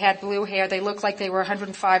old. They had blue hair. They looked like they were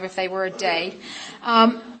 105 if they were a day.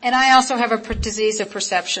 And I also have a disease of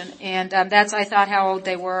perception, and that's, I thought, how old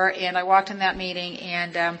they were. And I walked in that meeting,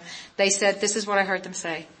 and they said, this is what I heard them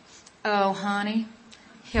say. Oh, honey,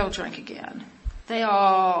 he'll drink again. They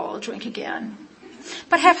all drink again.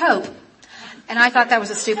 But have hope. And I thought that was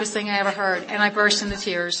the stupidest thing I ever heard. And I burst into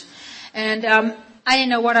tears. And I didn't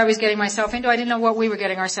know what I was getting myself into. I didn't know what we were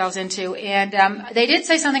getting ourselves into. And they did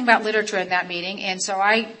say something about literature in that meeting. And so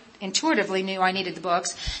I intuitively knew I needed the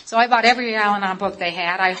books. So I bought every Al-Anon book they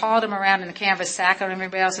had. I hauled them around in the canvas sack. I don't know if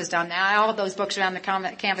everybody else has done that. I hauled those books around the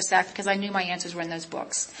canvas sack because I knew my answers were in those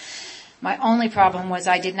books. My only problem was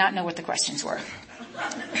I did not know what the questions were.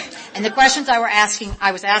 And the questions I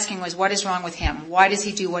was asking was, what is wrong with him? Why does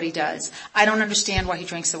he do what he does? I don't understand why he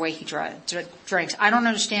drinks the way he drinks. I don't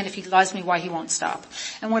understand if he loves me, why he won't stop.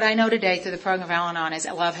 And what I know today through the program of Al-Anon is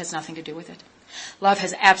that love has nothing to do with it. Love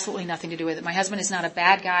has absolutely nothing to do with it. My husband is not a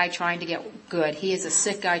bad guy trying to get good. He is a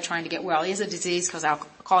sick guy trying to get well. He has a disease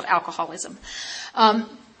called alcoholism. And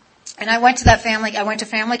I went to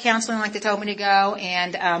family counseling like they told me to go,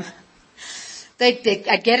 and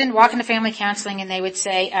I'd walk into family counseling, and they would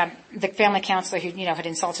say, the family counselor who, had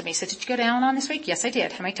insulted me said, did you go to Al-Anon this week? Yes, I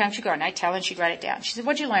did. How many times did you go? And I'd tell her, and she'd write it down. She said,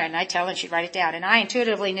 what'd you learn? And I'd tell her, and she'd write it down. And I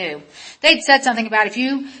intuitively knew. They'd said something about if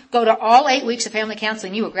you go to all 8 weeks of family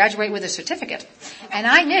counseling, you will graduate with a certificate. And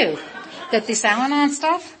I knew that this Al-Anon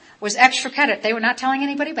stuff was extra credit they were not telling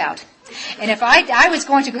anybody about. And if I was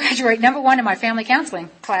going to graduate number 1 in my family counseling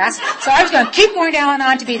class, so I was going to keep going to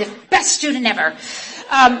Al-Anon to be the best student ever.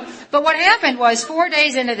 But what happened was 4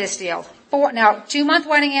 days into this deal, 2-month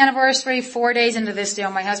wedding anniversary, 4 days into this deal,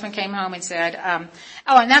 my husband came home and said,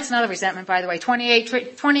 and that's another resentment, by the way,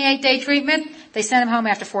 28-day treatment, they sent him home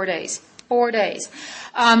after 4 days. 4 days.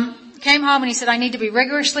 Came home and he said, I need to be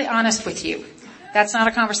rigorously honest with you. That's not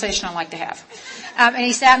a conversation I like to have. And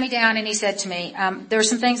he sat me down and he said to me, there are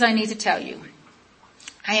some things I need to tell you.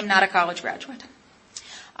 I am not a college graduate.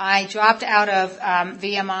 I dropped out of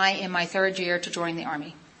VMI in my 3rd year to join the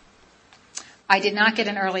Army. I did not get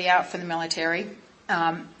an early out for the military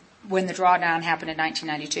when the drawdown happened in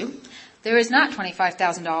 1992. There is not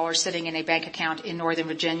 $25,000 sitting in a bank account in Northern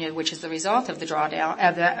Virginia, which is the result of the drawdown,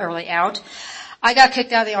 of the early out. I got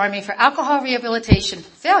kicked out of the Army for alcohol rehabilitation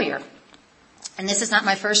failure. And this is not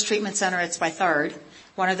my first treatment center, it's my third.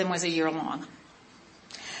 One of them was a year long.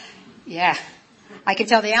 Yeah. I can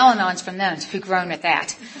tell the Al-Anons from them who groan at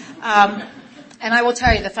that. And I will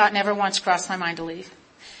tell you, the thought never once crossed my mind to leave.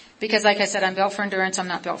 Because like I said, I'm built for endurance, I'm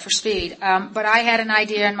not built for speed. But I had an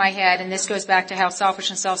idea in my head, and this goes back to how selfish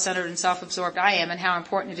and self-centered and self-absorbed I am and how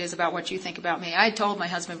important it is about what you think about me. I had told my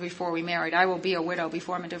husband before we married, I will be a widow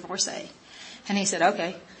before I'm a divorcee. And he said,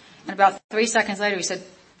 okay. And about 3 seconds later, he said,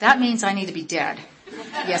 that means I need to be dead.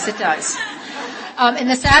 Yes, it does. And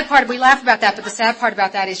the sad part, we laugh about that, but the sad part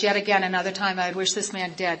about that is yet again another time I'd wish this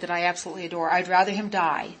man dead that I absolutely adore. I'd rather him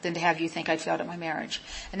die than to have you think I'd failed at my marriage.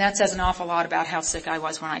 And that says an awful lot about how sick I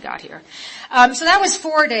was when I got here. So that was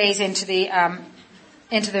 4 days into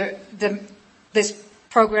this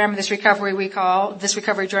program, this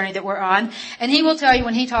recovery journey that we're on. And he will tell you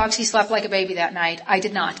when he talks, he slept like a baby that night. I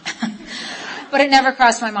did not. But it never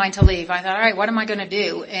crossed my mind to leave. I thought, all right, what am I going to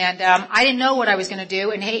do? And I didn't know what I was going to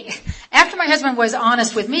do. And after my husband was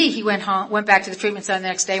honest with me, he went back to the treatment center the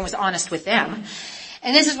next day and was honest with them.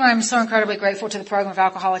 And this is where I'm so incredibly grateful to the program of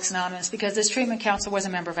Alcoholics Anonymous, because this treatment counselor was a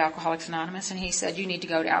member of Alcoholics Anonymous, and he said, you need to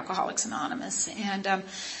go to Alcoholics Anonymous. And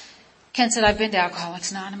Ken said, I've been to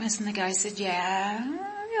Alcoholics Anonymous. And the guy said, yeah,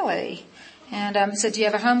 really? And said, do you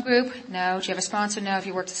have a home group? No. Do you have a sponsor? No. Have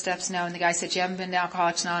you worked the steps? No. And the guy said, you haven't been to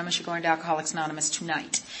Alcoholics Anonymous. You're going to Alcoholics Anonymous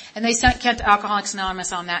tonight. And they sent Kent to Alcoholics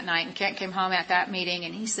Anonymous on that night. And Kent came home at that meeting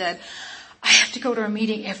and he said, I have to go to a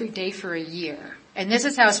meeting every day for a year. And this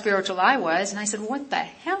is how spiritual I was. And I said, what the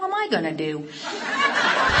hell am I going to do?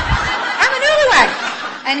 I'm a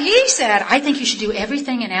newlywed. And he said, I think you should do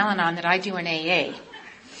everything in Al-Anon that I do in AA.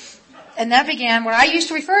 And that began what I used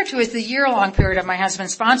to refer to as the year-long period of my husband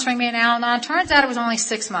sponsoring me in Al-Anon. Turns out it was only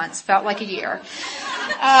 6 months. Felt like a year.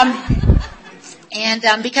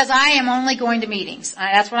 Because I am only going to meetings.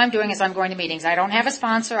 That's what I'm doing is I'm going to meetings. I don't have a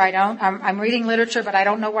sponsor. I'm reading literature, but I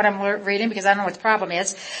don't know what I'm reading because I don't know what the problem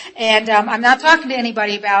is. And I'm not talking to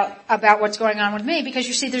anybody about what's going on with me because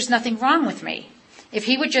you see there's nothing wrong with me. If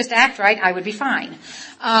he would just act right, I would be fine.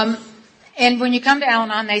 And when you come to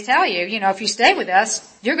Al-Anon, they tell you, if you stay with us,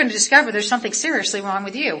 you're going to discover there's something seriously wrong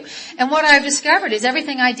with you. And what I've discovered is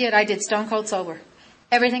everything I did stone cold sober.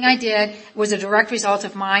 Everything I did was a direct result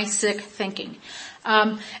of my sick thinking.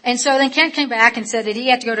 And so then Kent came back and said that he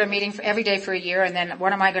had to go to a meeting every day for a year, and then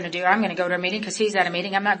what am I going to do? I'm going to go to a meeting because he's at a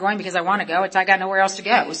meeting. I'm not going because I want to go. I got nowhere else to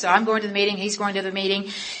go. So I'm going to the meeting. He's going to the meeting.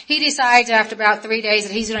 He decides after about 3 days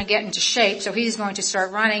that he's going to get into shape, so he's going to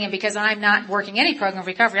start running. And because I'm not working any program of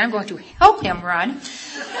recovery, I'm going to help him run,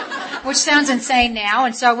 which sounds insane now.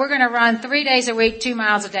 And so we're going to run 3 days a week, 2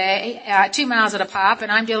 miles a day, 2 miles at a pop.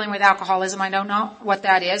 And I'm dealing with alcoholism. I don't know what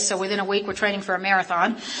that is. So within a week, we're training for a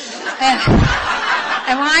marathon.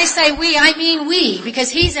 And when I say we, I mean we, because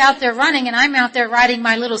he's out there running and I'm out there riding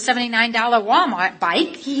my little $79 Walmart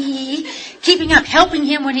bike, keeping up, helping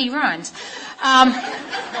him when he runs. God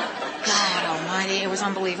almighty, it was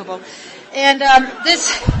unbelievable. And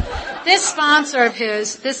this sponsor of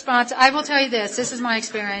his, I will tell you this is my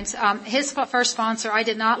experience. His first sponsor, I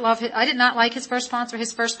did not like his first sponsor.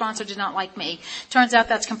 His first sponsor did not like me. Turns out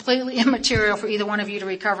that's completely immaterial for either one of you to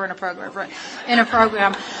recover in a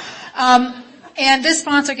program. And this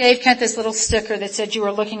sponsor gave Kent this little sticker that said you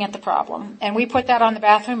were looking at the problem. And we put that on the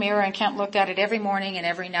bathroom mirror, and Kent looked at it every morning and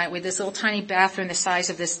every night with this little tiny bathroom the size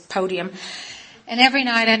of this podium. And every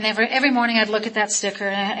night every morning I'd look at that sticker,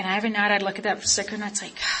 and every night I'd look at that sticker and I'd say,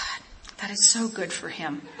 God, that is so good for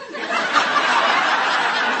him.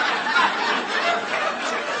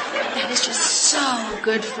 That is just so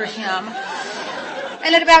good for him.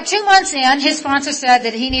 And at about 2 months in, his sponsor said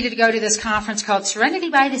that he needed to go to this conference called Serenity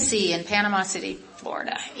by the Sea in Panama City,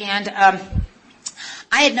 Florida. And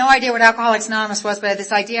I had no idea what Alcoholics Anonymous was, but I had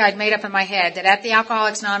this idea I'd made up in my head that at the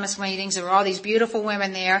Alcoholics Anonymous meetings, there were all these beautiful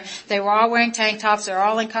women there. They were all wearing tank tops. They were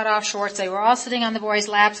all in cut-off shorts. They were all sitting on the boys'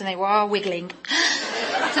 laps, and they were all wiggling.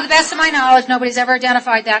 To the best of my knowledge, nobody's ever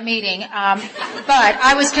identified that meeting. But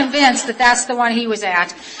I was convinced that that's the one he was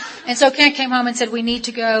at. And so Kent came home and said, we need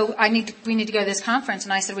to go to this conference.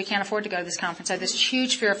 And I said, we can't afford to go to this conference. I had this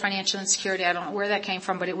huge fear of financial insecurity. I don't know where that came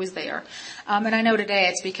from, but it was there. And I know today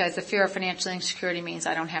it's because the fear of financial insecurity means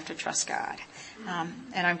I don't have to trust God.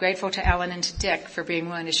 And I'm grateful to Ellen and to Dick for being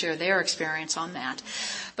willing to share their experience on that.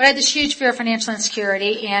 But I had this huge fear of financial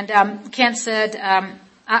insecurity, and Kent said,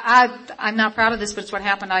 I'm not proud of this, but it's what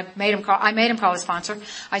happened. I made him call his sponsor.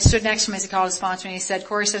 I stood next to him as he called his sponsor, and he said,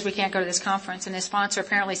 Corey says we can't go to this conference. And his sponsor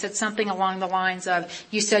apparently said something along the lines of,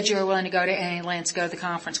 you said you were willing to go to any lengths to go to the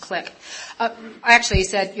conference. Click. Actually, he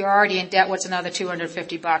said, you're already in debt. What's another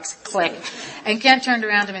 $250? Click. And Kent turned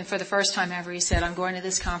around to him, and for the first time ever, he said, I'm going to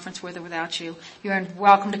this conference with or without you. You're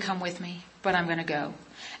welcome to come with me, but I'm going to go.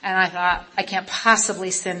 And I thought, I can't possibly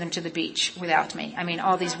send them to the beach without me. I mean,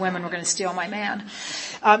 all these women were going to steal my man.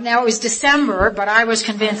 Now it was December, but I was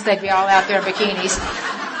convinced they'd be all out there in bikinis.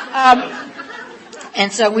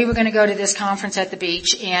 And so we were going to go to this conference at the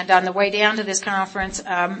beach. And on the way down to this conference,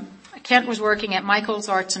 Kent was working at Michael's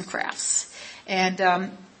Arts and Crafts.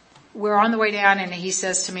 And we're on the way down, and he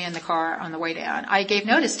says to me in the car on the way down, I gave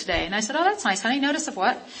notice today. And I said, oh, that's nice, honey. Notice of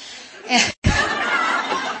what? And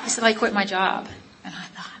he said, I quit my job.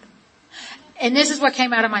 And this is what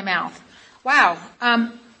came out of my mouth. Wow,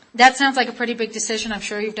 that sounds like a pretty big decision. I'm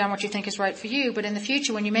sure you've done what you think is right for you, but in the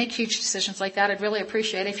future, when you make huge decisions like that, I'd really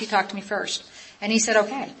appreciate it if you talk to me first. And he said,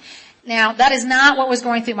 okay. Now, that is not what was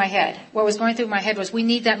going through my head. What was going through my head was, we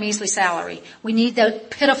need that measly salary. We need the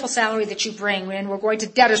pitiful salary that you bring, and we're going to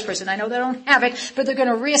debtor's prison. I know they don't have it, but they're going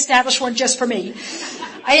to reestablish one just for me.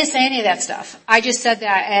 I didn't say any of that stuff. I just said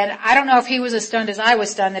that, and I don't know if he was as stunned as I was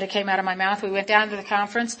stunned that it came out of my mouth. We went down to the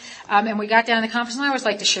conference, and we got down to the conference, and I always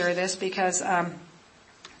like to share this because, the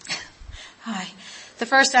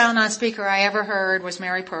first Al-Anon speaker I ever heard was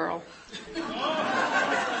Mary Pearl.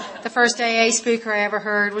 The first AA speaker I ever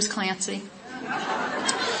heard was Clancy.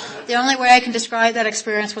 The only way I can describe that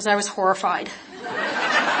experience was I was horrified.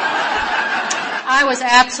 I was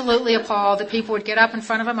absolutely appalled that people would get up in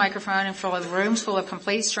front of a microphone in full of rooms full of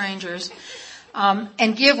complete strangers,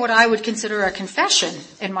 and give what I would consider a confession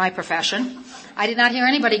in my profession. I did not hear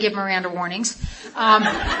anybody give Miranda warnings.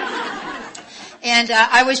 I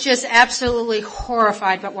was just absolutely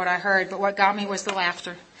horrified by what I heard, but what got me was the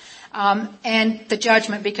laughter. And the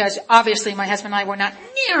judgment, because obviously my husband and I were not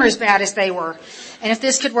near as bad as they were. And if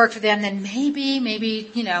this could work for them, then maybe, we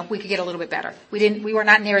could get a little bit better. We were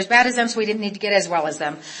not near as bad as them, so we didn't need to get as well as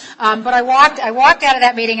them. But I walked out of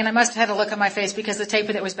that meeting, and I must have had a look on my face because the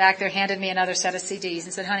taper that was back there handed me another set of CDs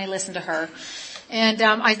and said, honey, listen to her. And,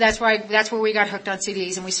 that's where we got hooked on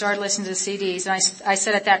CDs, and we started listening to the CDs. And I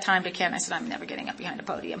said at that time to Ken, I said, I'm never getting up behind a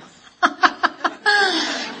podium.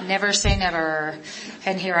 Never say never.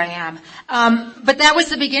 And here I am. But that was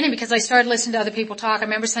the beginning because I started listening to other people talk. I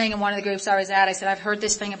remember saying in one of the groups I was at, I said, I've heard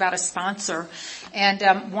this thing about a sponsor.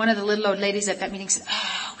 And one of the little old ladies at that meeting said,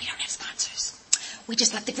 oh, we don't have sponsors. We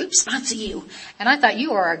just let the group sponsor you. And I thought,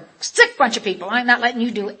 you are a sick bunch of people. I'm not letting you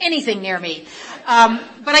do anything near me.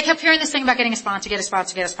 But I kept hearing this thing about getting a sponsor, get a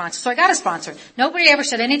sponsor, get a sponsor. So I got a sponsor. Nobody ever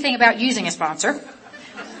said anything about using a sponsor.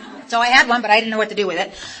 So I had one, but I didn't know what to do with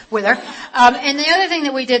her. And the other thing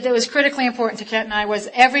that we did that was critically important to Kent and I was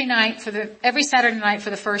every Saturday night for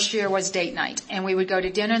the first year was date night. And we would go to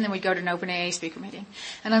dinner, and then we'd go to an open AA speaker meeting.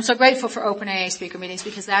 And I'm so grateful for open AA speaker meetings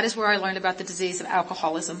because that is where I learned about the disease of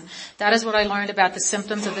alcoholism. That is what I learned about the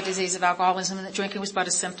symptoms of the disease of alcoholism, and that drinking was but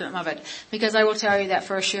a symptom of it. Because I will tell you that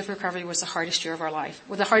first year of recovery was the hardest year of our life,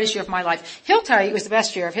 the hardest year of my life. He'll tell you it was the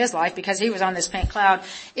best year of his life because he was on this pink cloud.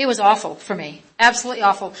 It was awful for me. Absolutely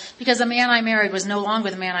awful. Because the man I married was no longer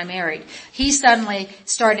the man I married. He suddenly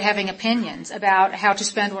started having opinions about how to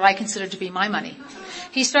spend what I considered to be my money.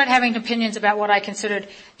 He started having opinions about what I considered,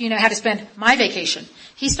 how to spend my vacation.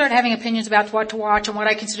 He started having opinions about what to watch and what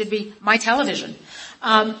I considered to be my television.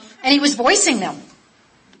 And he was voicing them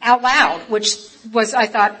out loud, which was, I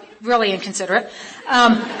thought, really inconsiderate.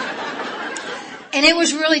 And it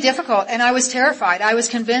was really difficult, and I was terrified. I was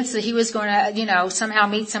convinced that he was going to, somehow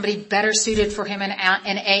meet somebody better suited for him in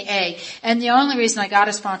AA. And the only reason I got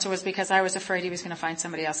a sponsor was because I was afraid he was going to find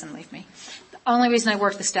somebody else and leave me. The only reason I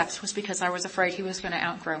worked the steps was because I was afraid he was going to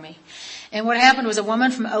outgrow me. And what happened was a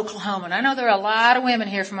woman from Oklahoma, and I know there are a lot of women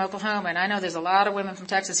here from Oklahoma, and I know there's a lot of women from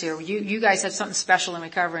Texas here. You guys have something special in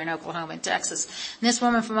recovery in Oklahoma and Texas. And this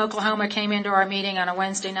woman from Oklahoma came into our meeting on a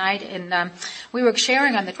Wednesday night, and we were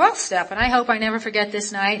sharing on the 12th step, and I hope I never forget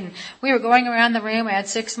this night. And we were going around the room. I had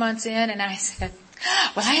 6 months in, and I said,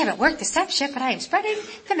 well, I haven't worked the steps yet, but I am spreading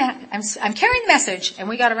I'm carrying the message. And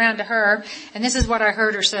we got around to her, and this is what I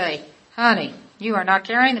heard her say. Honey, you are not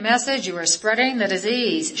carrying the message. You are spreading the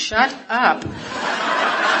disease. Shut up.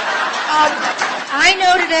 I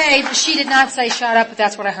know today that she did not say shut up, but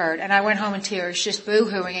that's what I heard. And I went home in tears, just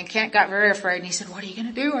boo-hooing, and Kent got very afraid, and he said, what are you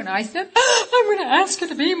going to do? And I said, I'm going to ask her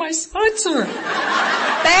to be my sponsor.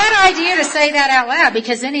 Bad idea to say that out loud,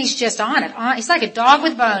 because then he's just on it. He's like a dog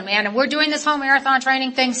with bone, man. And we're doing this whole marathon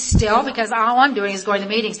training thing still, because all I'm doing is going to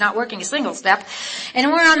meetings, not working a single step.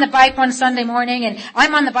 And we're on the bike one Sunday morning, and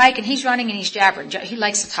I'm on the bike, and he's running, and he's jabbering. He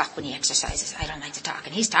likes to talk when he exercises. I don't like to talk.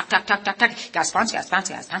 And he's talk. Got a sponsor.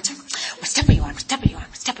 What step are you on? What step are you on?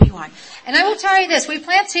 What step are you on? And I will tell you this, we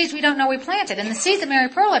plant seeds we don't know we planted. And the seed that Mary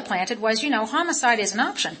Pearl had planted was, homicide is an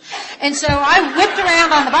option. And so I whipped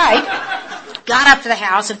around on the bike, got up to the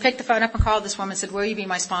house and picked the phone up and called this woman and said, will you be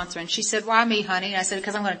my sponsor? And she said, why me, honey? And I said,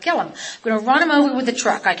 because I'm going to kill him. I'm going to run him over with the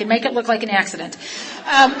truck. I can make it look like an accident.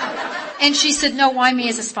 And she said, no, why me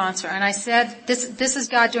as a sponsor? And I said, this is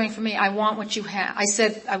God doing for me. I want what you have. I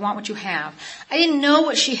said, I want what you have. I didn't know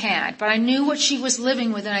what she had, but I knew what she was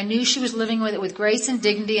living with, and I knew she was living with it with grace and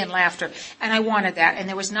dignity and laughter. And I wanted that. And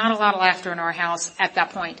there was not a lot of laughter in our house at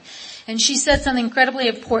that point. And she said something incredibly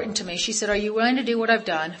important to me. She said, are you willing to do what I've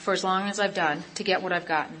done for as long as I've done to get what I've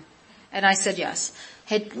gotten? And I said yes.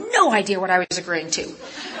 Had no idea what I was agreeing to.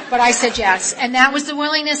 But I said yes. And that was the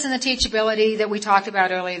willingness and the teachability that we talked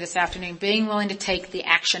about earlier this afternoon, being willing to take the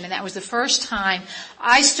action. And that was the first time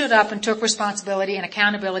I stood up and took responsibility and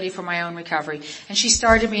accountability for my own recovery. And she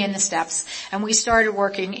started me in the steps. And we started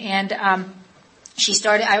working, and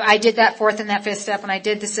I did that fourth and that fifth step, and I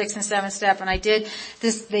did the sixth and seventh step, and I did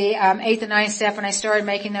the eighth and ninth step, and I started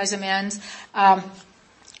making those amends. And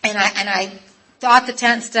I thought the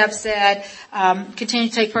 10th step said, continue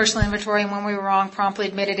to take personal inventory, and when we were wrong, promptly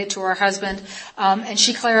admitted it to our husband. And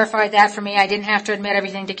she clarified that for me. I didn't have to admit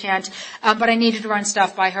everything to Kent, but I needed to run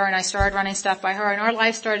stuff by her, and I started running stuff by her, and our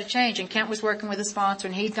life started to change. And Kent was working with a sponsor,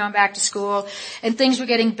 and he'd gone back to school, and things were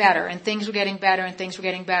getting better, and things were getting better, and things were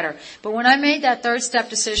getting better. But when I made that third step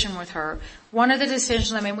decision with her, one of the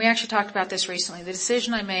decisions I made, we actually talked about this recently, the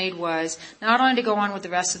decision I made was not only to go on with the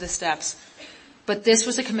rest of the steps, but this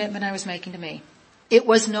was a commitment I was making to me. It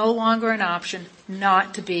was no longer an option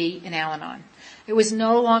not to be in Al-Anon. It was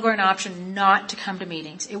no longer an option not to come to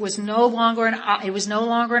meetings. It was no longer an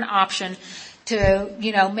option to,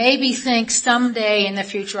 maybe think someday in the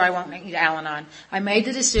future I won't need Al-Anon. I made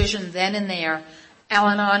the decision then and there.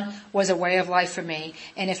 Al-Anon was a way of life for me.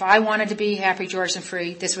 And if I wanted to be happy, joyous, and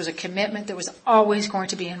free, this was a commitment that was always going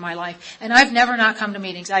to be in my life. And I've never not come to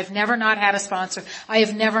meetings. I've never not had a sponsor. I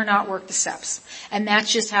have never not worked the steps. And that's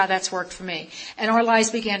just how that's worked for me. And our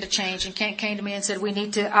lives began to change. And Kent came to me and said,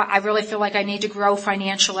 I really feel like I need to grow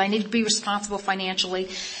financially. I need to be responsible financially.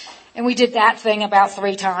 And we did that thing about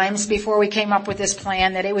 3 times before we came up with this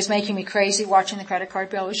plan that it was making me crazy watching the credit card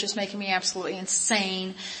bill. It was just making me absolutely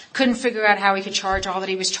insane. Couldn't figure out how he could charge all that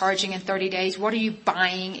he was charging in 30 days. What are you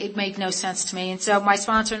buying? It made no sense to me. And so my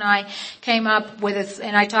sponsor and I came up with it,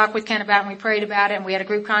 and I talked with Ken about it, and we prayed about it, and we had a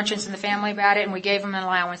group conscience in the family about it, and we gave him an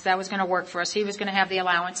allowance. That was going to work for us. He was going to have the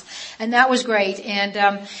allowance. And that was great.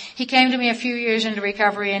 And he came to me a few years into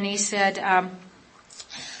recovery, and he said,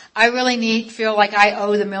 I really feel like I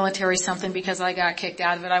owe the military something because I got kicked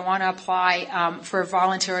out of it. I want to apply for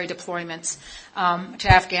voluntary deployments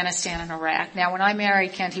to Afghanistan and Iraq. Now, when I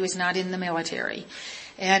married Kent, he was not in the military.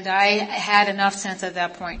 And I had enough sense at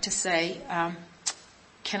that point to say,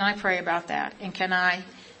 can I pray about that? And can I,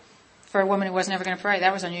 for a woman who was never going to pray,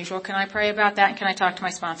 that was unusual, can I pray about that? And can I talk to my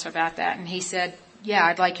sponsor about that? And he said, yeah,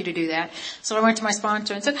 I'd like you to do that. So I went to my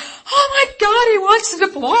sponsor and said, oh my God, he wants to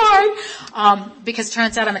deploy. Because it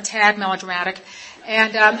turns out I'm a tad melodramatic.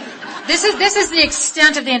 And, this is the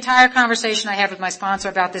extent of the entire conversation I had with my sponsor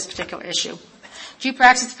about this particular issue. Do you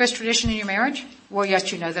practice the 5th tradition in your marriage? Well,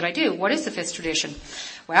 yes, you know that I do. What is the 5th tradition?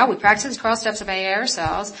 Well, we practice the 12 steps of AA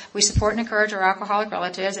ourselves. We support and encourage our alcoholic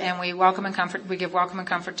relatives, and we give welcome and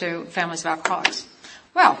comfort to families of alcoholics.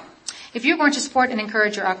 Well, if you're going to support and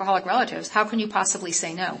encourage your alcoholic relatives, how can you possibly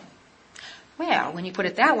say no? Well, when you put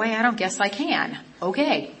it that way, I don't guess I can.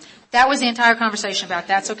 Okay. That was the entire conversation about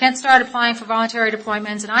that. So Kent started applying for voluntary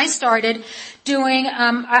deployments, and I started doing,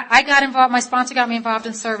 I got involved, my sponsor got me involved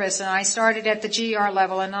in service, and I started at the GR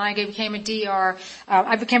level, and I became a DR,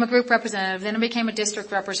 I became a group representative, then I became a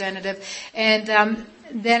district representative, and,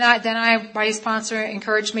 my sponsor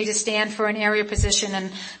encouraged me to stand for an area position,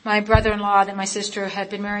 and my brother-in-law that my sister had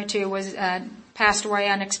been married to was, passed away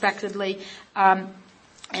unexpectedly, and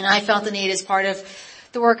I felt the need as part of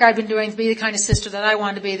the work I've been doing to be the kind of sister that I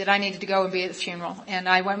wanted to be, that I needed to go and be at the funeral. And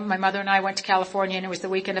my mother and I went to California, and it was the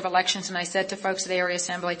weekend of elections, and I said to folks at the area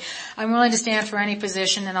assembly, I'm willing to stand for any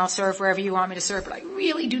position, and I'll serve wherever you want me to serve, but I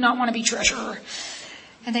really do not want to be treasurer.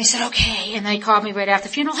 And they said, okay. And they called me right after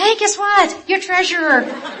the funeral. Hey, guess what? You're treasurer.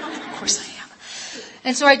 Of course I am.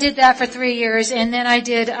 And so I did that for 3 years, and then I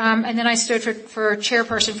stood for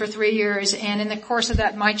chairperson for 3 years, and in the course of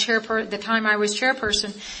that, the time I was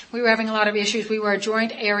chairperson, we were having a lot of issues. We were a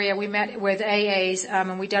joint area. We met with AAs,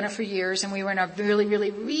 and we'd done it for years, and we were in a really, really,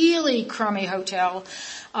 really crummy hotel,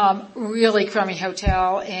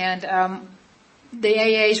 and, the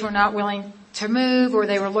AAs were not willing to move, or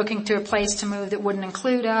they were looking to a place to move that wouldn't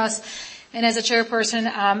include us. And as a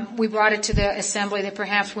chairperson, we brought it to the assembly that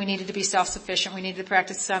perhaps we needed to be self-sufficient. We needed to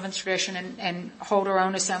practice the seventh tradition and hold our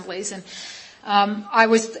own assemblies. And I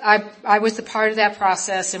was the part of that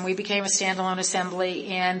process, and we became a standalone assembly.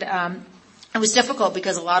 And it was difficult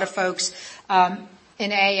because a lot of folks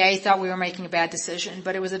in AA thought we were making a bad decision,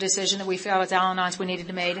 but it was a decision that we felt as Al-Anons we needed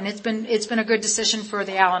to make, and it's been a good decision for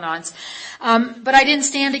the Al-Anons. But I didn't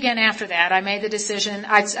stand again after that. I made the decision.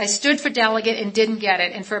 I stood for delegate and didn't get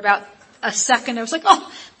it, and for about a second I was like,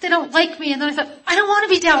 oh, they don't like me, and then I thought, I don't want to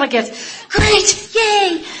be delegate. Great,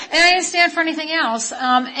 yay! And I didn't stand for anything else,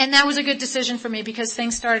 and that was a good decision for me because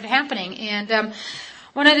things started happening. And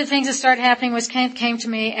one of the things that started happening was came to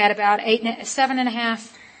me at about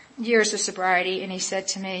 7.5 years of sobriety, and he said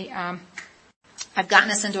to me, I've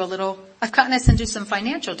gotten us into some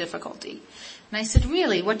financial difficulty. And I said,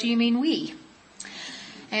 really? What do you mean we?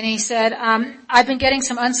 And he said, I've been getting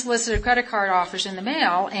some unsolicited credit card offers in the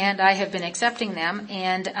mail, and I have been accepting them,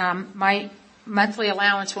 and my monthly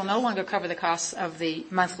allowance will no longer cover the costs of the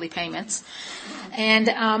monthly payments,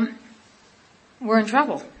 and we're in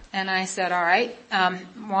trouble. And I said, all right,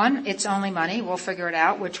 one, it's only money. We'll figure it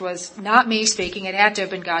out, which was not me speaking. It had to have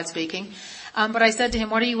been God speaking. But I said to him,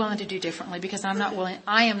 what are you willing to do differently? Because I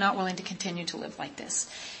am not willing to continue to live like this.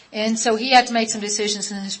 And so he had to make some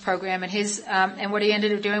decisions in his program, and what he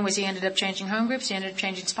ended up doing was he ended up changing home groups, he ended up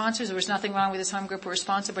changing sponsors. There was nothing wrong with his home group or a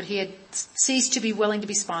sponsor, but he had ceased to be willing to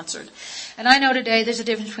be sponsored. And I know today there's a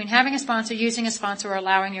difference between having a sponsor, using a sponsor, or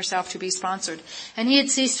allowing yourself to be sponsored. And he had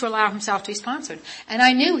ceased to allow himself to be sponsored. And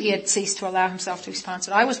I knew he had ceased to allow himself to be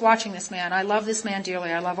sponsored. I was watching this man. I love this man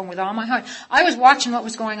dearly. I love him with all my heart. I was watching what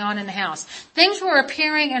was going on in the house. Things were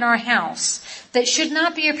appearing in our house that should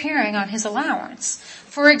not be appearing on his allowance.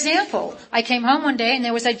 For example, I came home one day and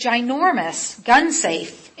there was a ginormous gun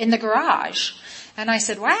safe in the garage. And I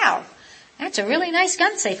said, wow, that's a really nice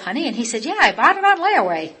gun safe, honey. And he said, yeah, I bought it on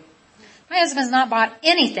layaway. My husband's not bought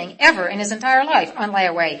anything ever in his entire life on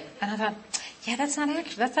layaway. And I thought, yeah, that's not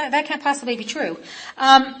accurate. That can't possibly be true.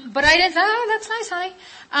 But I didn't, that's nice, honey.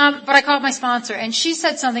 But I called my sponsor, and she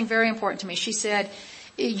said something very important to me. She said,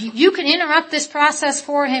 you can interrupt this process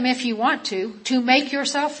for him if you want to make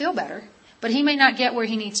yourself feel better. But he may not get where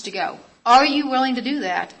he needs to go. Are you willing to do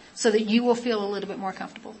that so that you will feel a little bit more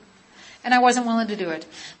comfortable? And I wasn't willing to do it.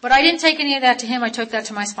 But I didn't take any of that to him. I took that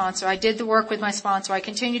to my sponsor. I did the work with my sponsor. I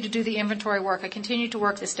continued to do the inventory work. I continued to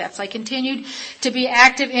work the steps. I continued to be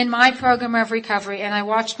active in my program of recovery. And I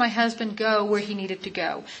watched my husband go where he needed to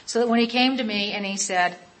go. So that when he came to me and he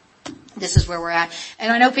said, this is where we're at.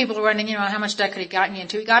 And I know people are wondering, how much debt could he gotten you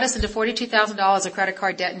into? He got us into $42,000 of credit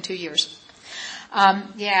card debt in 2 years.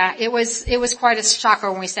 It was quite a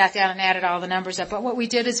shocker when we sat down and added all the numbers up. But what we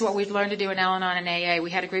did is what we'd learned to do in Al-Anon and AA.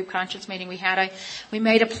 We had a group conscience meeting. We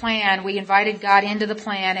made a plan. We invited God into the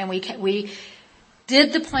plan, and we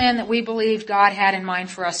did the plan that we believed God had in mind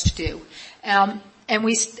for us to do.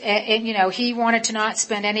 He wanted to not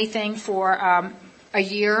spend anything for, a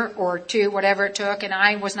year or two, whatever it took, and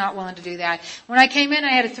I was not willing to do that. When I came in,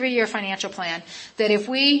 I had a 3-year financial plan that if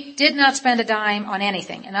we did not spend a dime on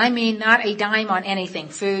anything, and I mean not a dime on anything,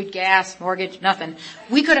 food, gas, mortgage, nothing,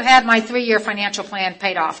 we could have had my 3-year financial plan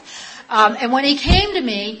paid off. And when he came to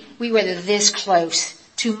me, we were this close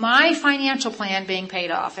to my financial plan being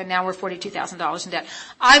paid off, and now we're $42,000 in debt.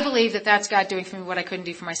 I believe that that's God doing for me what I couldn't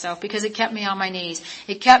do for myself, because it kept me on my knees.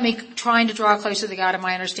 It kept me trying to draw closer to God in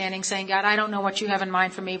my understanding, saying, God, I don't know what you have in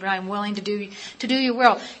mind for me, but I'm willing to do your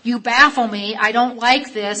will. You baffle me. I don't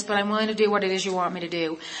like this, but I'm willing to do what it is you want me to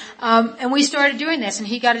do. And we started doing this, and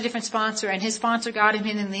he got a different sponsor, and his sponsor got him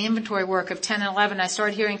in the inventory work of 10 and 11. I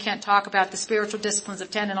started hearing Kent talk about the spiritual disciplines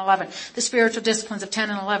of 10 and 11, the spiritual disciplines of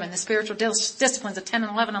 10 and 11, the spiritual disciplines of 10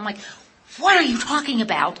 and 11. I'm like, what are you talking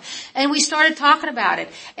about? And we started talking about it.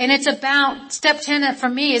 And it's about step 10 for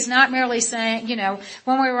me is not merely saying,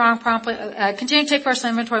 when we were wrong, promptly, continue to take personal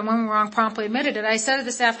inventory. When we were wrong, promptly admitted it. I said it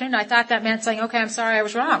this afternoon. I thought that meant saying, okay, I'm sorry, I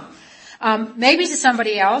was wrong. Maybe to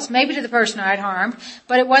somebody else, maybe to the person I'd harmed,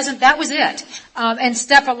 but it wasn't, that was it. And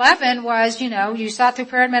step 11 was, you sought through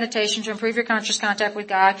prayer and meditation to improve your conscious contact with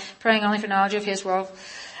God, praying only for knowledge of His will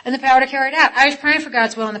and the power to carry it out. I was praying for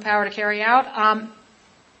God's will and the power to carry out.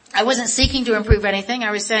 I wasn't seeking to improve anything.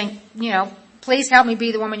 I was saying, please help me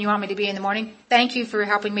be the woman you want me to be in the morning. Thank you for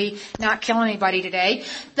helping me not kill anybody today.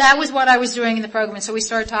 That was what I was doing in the program. And so we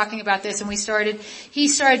started talking about this, and he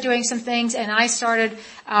started doing some things, and I started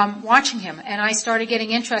watching him, and I started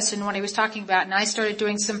getting interested in what he was talking about, and we started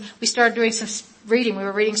doing some reading. We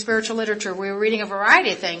were reading spiritual literature. We were reading a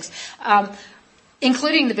variety of things.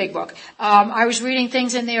 Including the big book. I was reading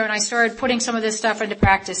things in there, and I started putting some of this stuff into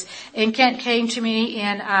practice. And Kent came to me,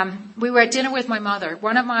 and we were at dinner with my mother.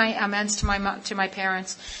 One of my amends to my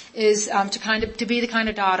parents is to be the kind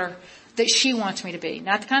of daughter that she wants me to be.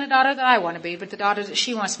 Not the kind of daughter that I want to be, but the daughter that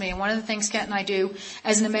she wants me. And one of the things Kent and I do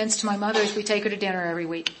as an amends to my mother is we take her to dinner every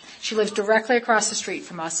week. She lives directly across the street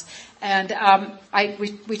from us. And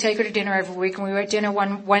we take her to dinner every week, and we were at dinner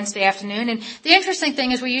one Wednesday afternoon. And the interesting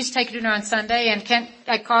thing is we used to take her to dinner on Sunday, and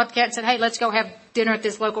I called Kent and said, hey, let's go have dinner at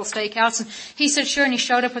this local steakhouse. And he said, sure, and he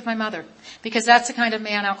showed up with my mother. Because that's the kind of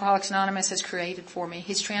man Alcoholics Anonymous has created for me.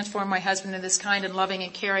 He's transformed my husband into this kind and loving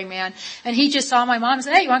and caring man. And he just saw my mom and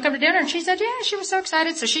said, hey, you want to come to dinner? And she said, yeah, she was so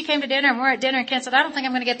excited. So she came to dinner, and we're at dinner, and Kent said, I don't think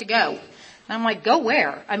I'm going to get to go. And I'm like, go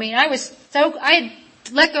where? I mean, I had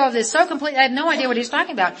let go of this so completely. I had no idea what he was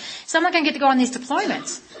talking about. Someone can get to go on these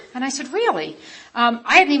deployments. And I said, really?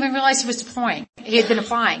 I hadn't even realized he was deploying. He had been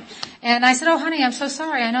applying. And I said, oh, honey, I'm so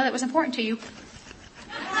sorry. I know that was important to you.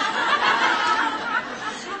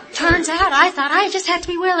 Turns out I thought I just had to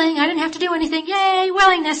be willing. I didn't have to do anything. Yay,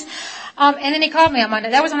 willingness. And then he called me on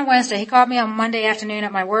Monday. That was on a Wednesday. He called me on Monday afternoon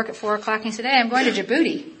at my work at 4 o'clock. And he said, hey, I'm going to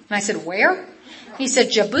Djibouti. And I said, where? He said,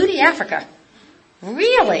 Djibouti, Africa.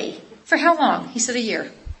 Really? For how long? He said, a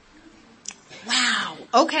year. Wow.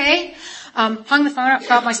 Okay. Hung the phone up,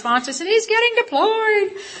 called my sponsor, said, he's getting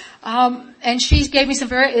deployed. And she gave me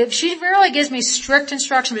she rarely gives me strict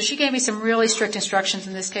instructions, but she gave me some really strict instructions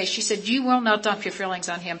in this case. She said, you will not dump your feelings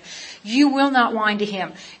on him. You will not whine to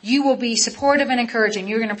him. You will be supportive and encouraging.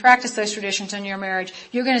 You're going to practice those traditions in your marriage.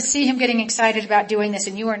 You're going to see him getting excited about doing this,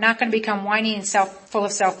 and you are not going to become whiny and full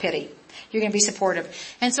of self-pity. You're going to be supportive.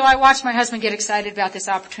 And so I watched my husband get excited about this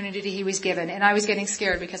opportunity he was given, and I was getting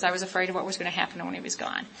scared because I was afraid of what was going to happen when he was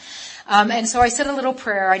gone. And so I said a little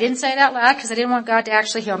prayer. I didn't say it out loud because I didn't want God to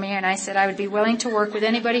actually heal me, and I said I would be willing to work with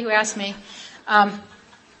anybody who asked me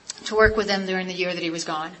to work with them during the year that he was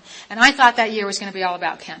gone. And I thought that year was going to be all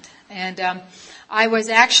about Kent. And I was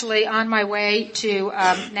actually on my way to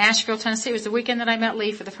Nashville, Tennessee. It was the weekend that I met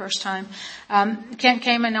Lee for the first time. Kent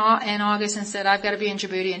came in August and said, I've got to be in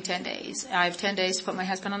Djibouti in 10 days. I have 10 days to put my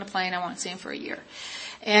husband on a plane. I won't see him for a year.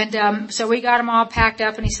 And so we got him all packed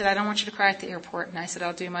up, and he said, I don't want you to cry at the airport. And I said,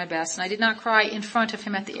 I'll do my best. And I did not cry in front of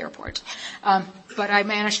him at the airport. But I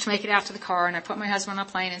managed to make it out to the car, and I put my husband on a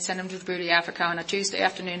plane and sent him to Djibouti, Africa on a Tuesday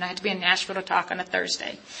afternoon. I had to be in Nashville to talk on a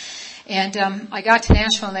Thursday. And I got to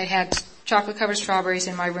Nashville, and they had chocolate-covered strawberries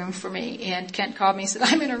in my room for me. And Kent called me and said,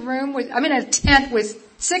 I'm in a tent with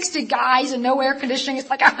 60 guys and no air conditioning. It's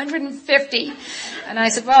like 150. And I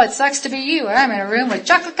said, well, it sucks to be you. I'm in a room with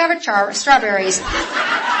chocolate-covered strawberries.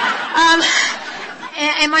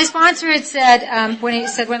 And my sponsor had said, when he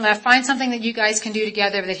left, find something that you guys can do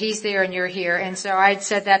together, that he's there and you're here. And so I had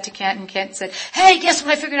said that to Kent, and Kent said, hey, guess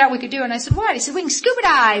what I figured out we could do? And I said, what? He said, we can scuba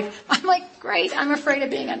dive. I'm like, great, I'm afraid of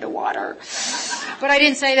being underwater. But I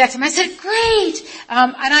didn't say that to him. I said, great.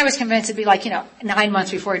 And I was convinced it'd be 9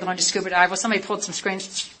 months before he'd learn to scuba dive. Well, somebody pulled some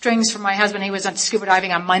strings from my husband. He was on scuba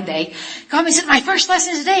diving on Monday. He called me and said, my first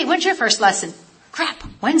lesson is today. When's your first lesson? Crap,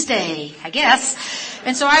 Wednesday, I guess.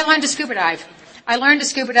 And so I learned to scuba dive. I learned to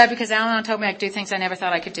scuba dive because Al-Anon told me I could do things I never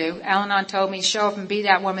thought I could do. Al-Anon told me, show up and be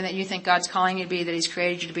that woman that you think God's calling you to be, that He's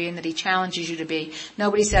created you to be, and that He challenges you to be.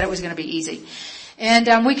 Nobody said it was going to be easy.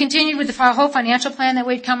 And we continued with the whole financial plan that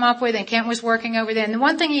we'd come up with, and Kent was working over there. And the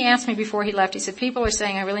one thing he asked me before he left, he said, people are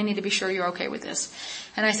saying, I really need to be sure you're okay with this.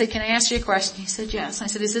 And I said, can I ask you a question? He said, yes. I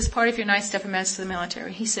said, is this part of your 9-step amends to the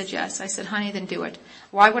military? He said, yes. I said, honey, then do it.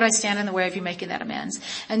 Why would I stand in the way of you making that amends?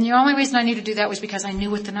 And the only reason I knew to do that was because I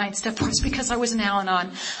knew what the 9th step was, because I was an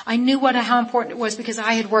Al-Anon. I knew how important it was because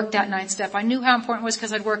I had worked that 9th step. I knew how important it was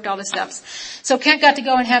because I'd worked all the steps. So Kent got to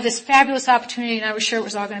go and have this fabulous opportunity, and I was sure it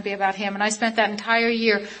was all going to be about him. And I spent that entire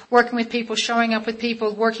year working with people, showing up with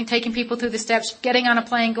people, taking people through the steps, getting on a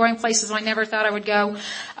plane, going places I never thought I would go.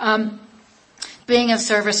 Being of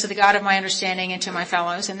service to the God of my understanding and to my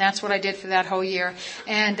fellows. And that's what I did for that whole year.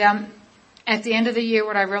 And at the end of the year,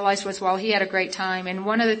 what I realized was, well, he had a great time. And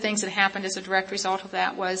one of the things that happened as a direct result of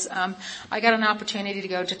that was I got an opportunity to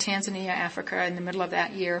go to Tanzania, Africa in the middle of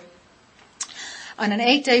that year on an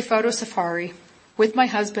 8-day photo safari with my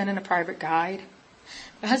husband and a private guide.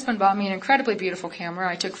 My husband bought me an incredibly beautiful camera.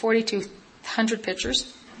 I took 4,200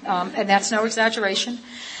 pictures, and that's no exaggeration.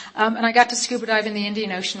 And I got to scuba dive in the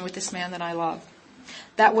Indian Ocean with this man that I love.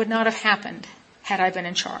 That would not have happened had I been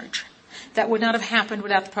in charge. That would not have happened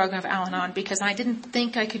without the program of Al-Anon, because I didn't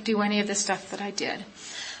think I could do any of the stuff that I did.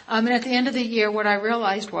 And at the end of the year, what I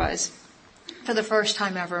realized was, for the first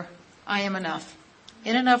time ever, I am enough.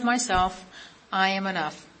 In and of myself, I am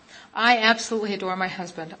enough. I absolutely adore my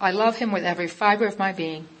husband. I love him with every fiber of my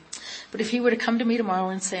being. But if he were to come to me tomorrow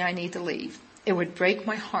and say I need to leave, it would break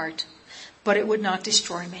my heart, but it would not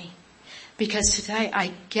destroy me. Because today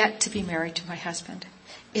I get to be married to my husband.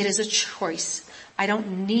 It is a choice. I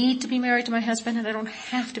don't need to be married to my husband, and I don't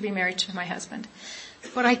have to be married to my husband.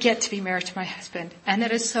 But I get to be married to my husband, and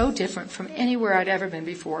that is so different from anywhere I'd ever been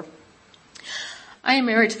before. I am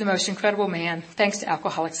married to the most incredible man, thanks to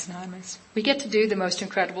Alcoholics Anonymous. We get to do the most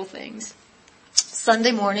incredible things.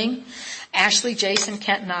 Sunday morning, Ashley, Jason,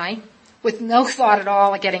 Kent, and I, with no thought at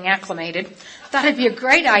all of getting acclimated, thought it'd be a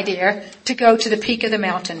great idea to go to the peak of the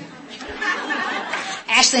mountain.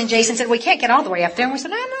 Ashley and Jason said, we can't get all the way up there. And we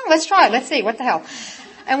said, no, let's try. Let's see. What the hell?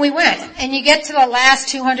 And we went. And you get to the last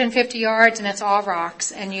 250 yards, and it's all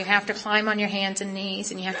rocks. And you have to climb on your hands and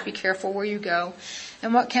knees, and you have to be careful where you go.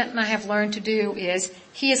 And what Kent and I have learned to do is,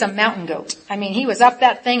 he is a mountain goat. I mean, he was up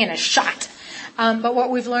that thing in a shot. But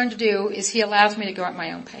what we've learned to do is he allows me to go at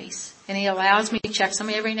my own pace. And he allows me to check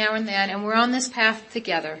somebody every now and then. And we're on this path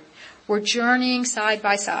together. We're journeying side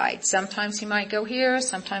by side. Sometimes he might go here,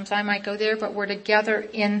 sometimes I might go there, but we're together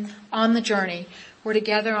on the journey. We're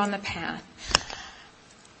together on the path.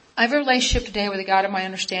 I have a relationship today with a God of my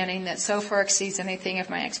understanding that so far exceeds anything of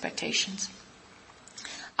my expectations.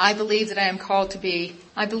 I believe that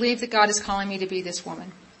I believe that God is calling me to be this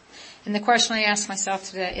woman. And the question I ask myself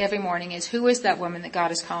today, every morning, is who is that woman that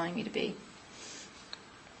God is calling me to be?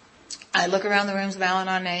 I look around the rooms of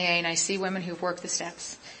Al-Anon AA and I see women who've worked the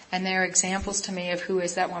steps. And they're examples to me of who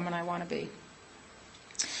is that woman I want to be.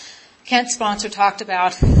 Kent's sponsor talked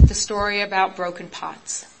about the story about broken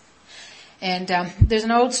pots. And there's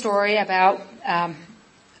an old story about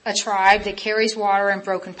a tribe that carries water in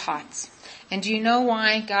broken pots. And do you know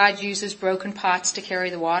why God uses broken pots to carry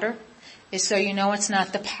the water? It's so you know it's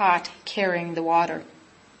not the pot carrying the water.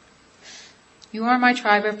 You are my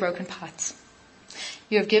tribe of broken pots.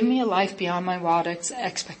 You have given me a life beyond my wildest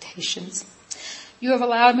expectations. You have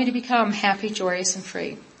allowed me to become happy, joyous, and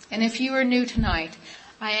free. And if you are new tonight,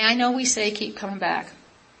 I know we say keep coming back.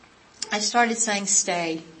 I started saying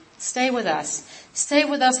stay. Stay with us. Stay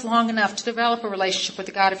with us long enough to develop a relationship with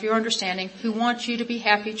the God of your understanding who wants you to be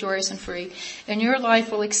happy, joyous, and free. And your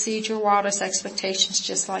life will exceed your wildest expectations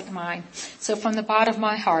just like mine. So from the bottom of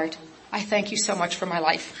my heart, I thank you so much for my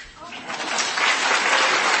life.